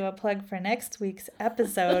 just to do a plug for next week's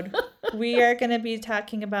episode, we are going to be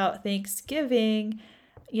talking about Thanksgiving,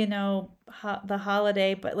 you know, the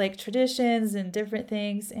holiday, but like traditions and different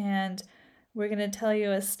things. And we're going to tell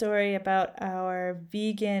you a story about our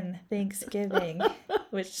vegan Thanksgiving,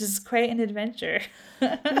 which is quite an adventure.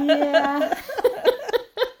 Yeah.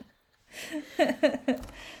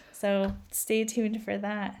 So stay tuned for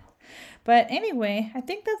that. But anyway, I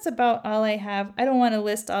think that's about all I have. I don't want to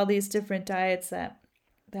list all these different diets that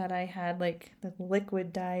I had, like the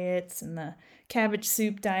liquid diets and the cabbage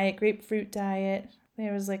soup diet, grapefruit diet.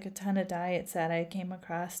 There was like a ton of diets that I came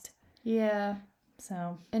across. Yeah.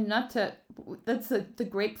 So And that's the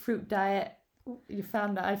grapefruit diet.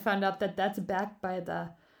 I found out that that's backed by the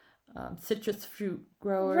citrus fruit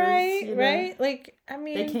growers. right, you know. right. Like I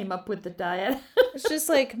mean, They came up with the diet. it's just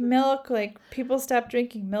like milk. Like people stopped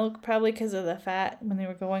drinking milk probably because of the fat when they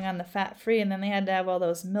were going on the fat free, and then they had to have all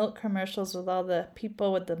those milk commercials with all the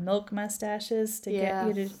people with the milk mustaches to get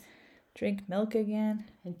you to drink milk again.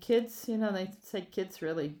 And kids, they say kids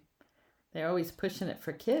really, they're always pushing it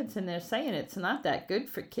for kids, and they're saying it's not that good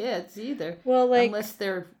for kids either. Well, like unless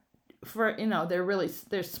they're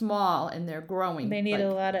they're small and they're growing. they need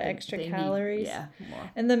a lot of extra calories. More.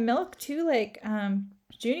 And the milk too, like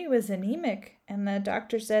Junie was anemic, and the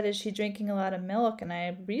doctor said, is she drinking a lot of milk? And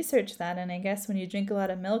I researched that, and I guess when you drink a lot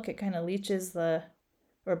of milk, it kind of leaches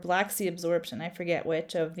or blocks the absorption, I forget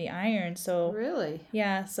which, of the iron. So Really?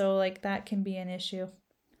 yeah, so like that can be an issue.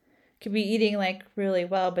 Could be eating like really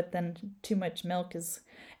well, but then too much milk is.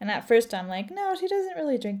 And at first I'm like, no, she doesn't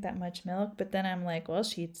really drink that much milk. But then I'm like, well,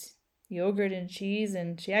 she eats yogurt and cheese,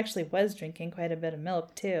 and she actually was drinking quite a bit of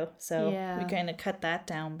milk too. So we kind of cut that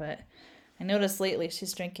down. But I noticed lately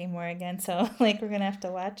she's drinking more again. So like we're gonna have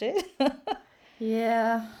to watch it.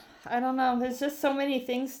 Yeah. I don't know. There's just so many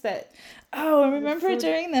things that. Oh, remember food-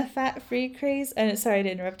 during the fat-free craze? Sorry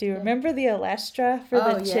to interrupt you. Remember the Olestra for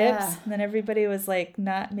the chips? Yeah. And then everybody was like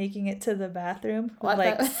not making it to the bathroom with What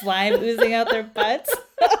like the- slime oozing out their butts.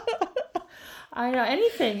 I know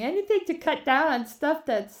anything to cut down on stuff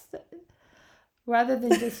that's. Rather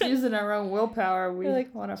than just using our own willpower, we We're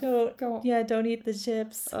like, want to don't go. don't eat the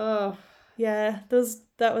chips. Oh, Yeah,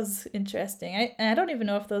 that was interesting. I don't even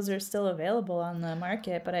know if those are still available on the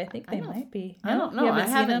market, but I think they might be. I don't know. You I seen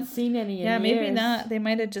haven't them? seen any in Yeah, maybe years. not. They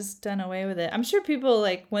might have just done away with it. I'm sure people,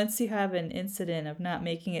 like, once you have an incident of not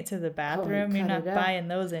making it to the bathroom, you're cut not it out. buying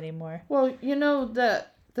those anymore. Well, you know, the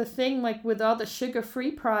thing, like with all the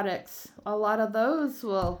sugar-free products, a lot of those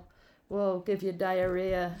will give you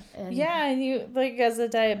diarrhea. And Yeah, and you, like, as a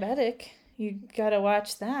diabetic, you gotta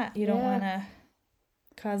watch that. You don't Yeah. want to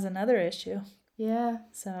cause another issue. yeah.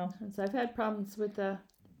 So, So I've had problems with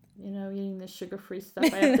eating the sugar-free stuff.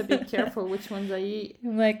 I have to be careful which ones I eat.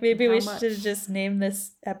 I'm like, maybe How we much? should just name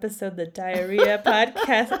this episode the diarrhea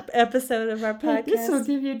podcast episode of our podcast. This will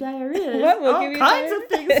give you diarrhea. What will all give you kinds diarrhea? of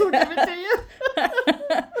things will give it to you.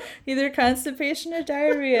 Either constipation or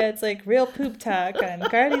diarrhea. It's like real poop talk on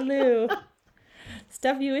Cardi Lou.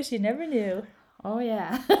 Stuff you wish you never knew. Oh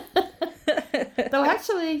yeah. Though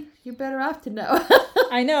actually, you're better off to know.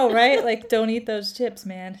 I know, right? Like, don't eat those chips,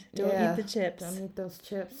 man. Don't Yeah, eat the chips. Don't eat those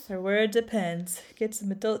chips. Or where it depends. Get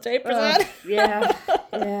some adult diapers Oh, on. yeah,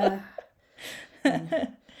 yeah.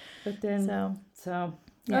 But then, So,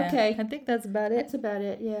 yeah. okay. I think that's about it. That's about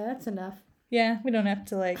it. Yeah, that's enough. Yeah, we don't have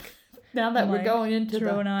to, like, Now that we're Like, going into the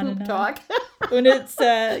drone on poop and on. talk. when it's,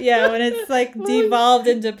 when it's, like, devolved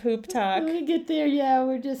into poop talk. When we get there, yeah,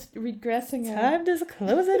 we're just regressing. Time to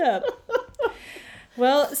close it up.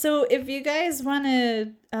 Well, so if you guys want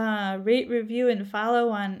to rate, review, and follow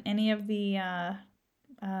on any of the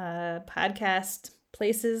podcast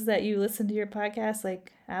places that you listen to your podcast,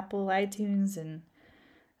 like Apple, iTunes, and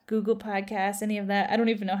Google Podcasts, any of that, I don't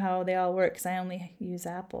even know how they all work because I only use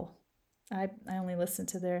Apple. I only listen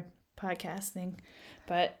to their podcast thing.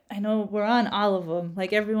 But I know we're on all of them,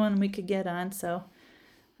 like everyone we could get on, so...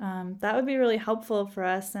 that would be really helpful for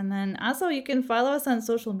us. And then also you can follow us on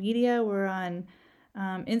social media. We're on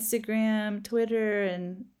Instagram, Twitter,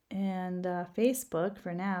 and Facebook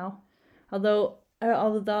for now. Although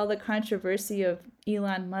with all the controversy of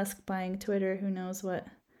Elon Musk buying Twitter, who knows what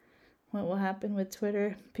will happen with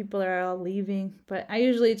Twitter. People are all leaving. But I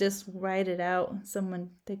usually just write it out.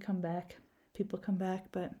 People come back.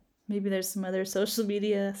 But maybe there's some other social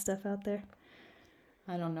media stuff out there.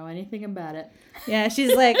 I don't know anything about it. Yeah,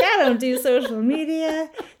 she's like, I don't do social media.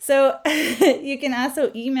 So you can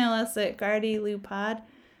also email us at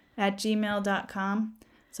gardyloopod@gmail.com.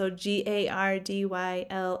 So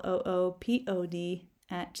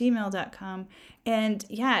GARDYLOOPOD@gmail.com. And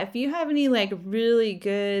yeah, if you have any like really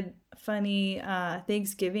good, funny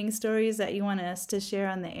Thanksgiving stories that you want us to share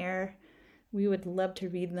on the air, we would love to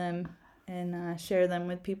read them and share them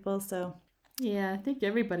with people. So Yeah, I think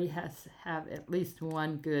everybody has to have at least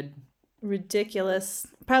one good, ridiculous,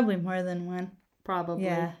 probably more than one. probably.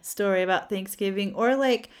 Yeah, story about Thanksgiving. Or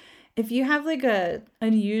like if you have like a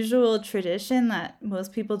unusual tradition that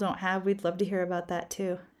most people don't have, we'd love to hear about that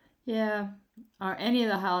too. Yeah, or any of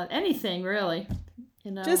the holiday, anything really.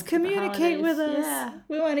 Just communicate with us. Yeah.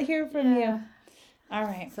 We want to hear from you. All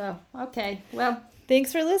right. So, okay. Well,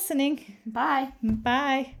 Thanks for listening. bye.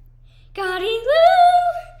 Bye. Gardy Lou!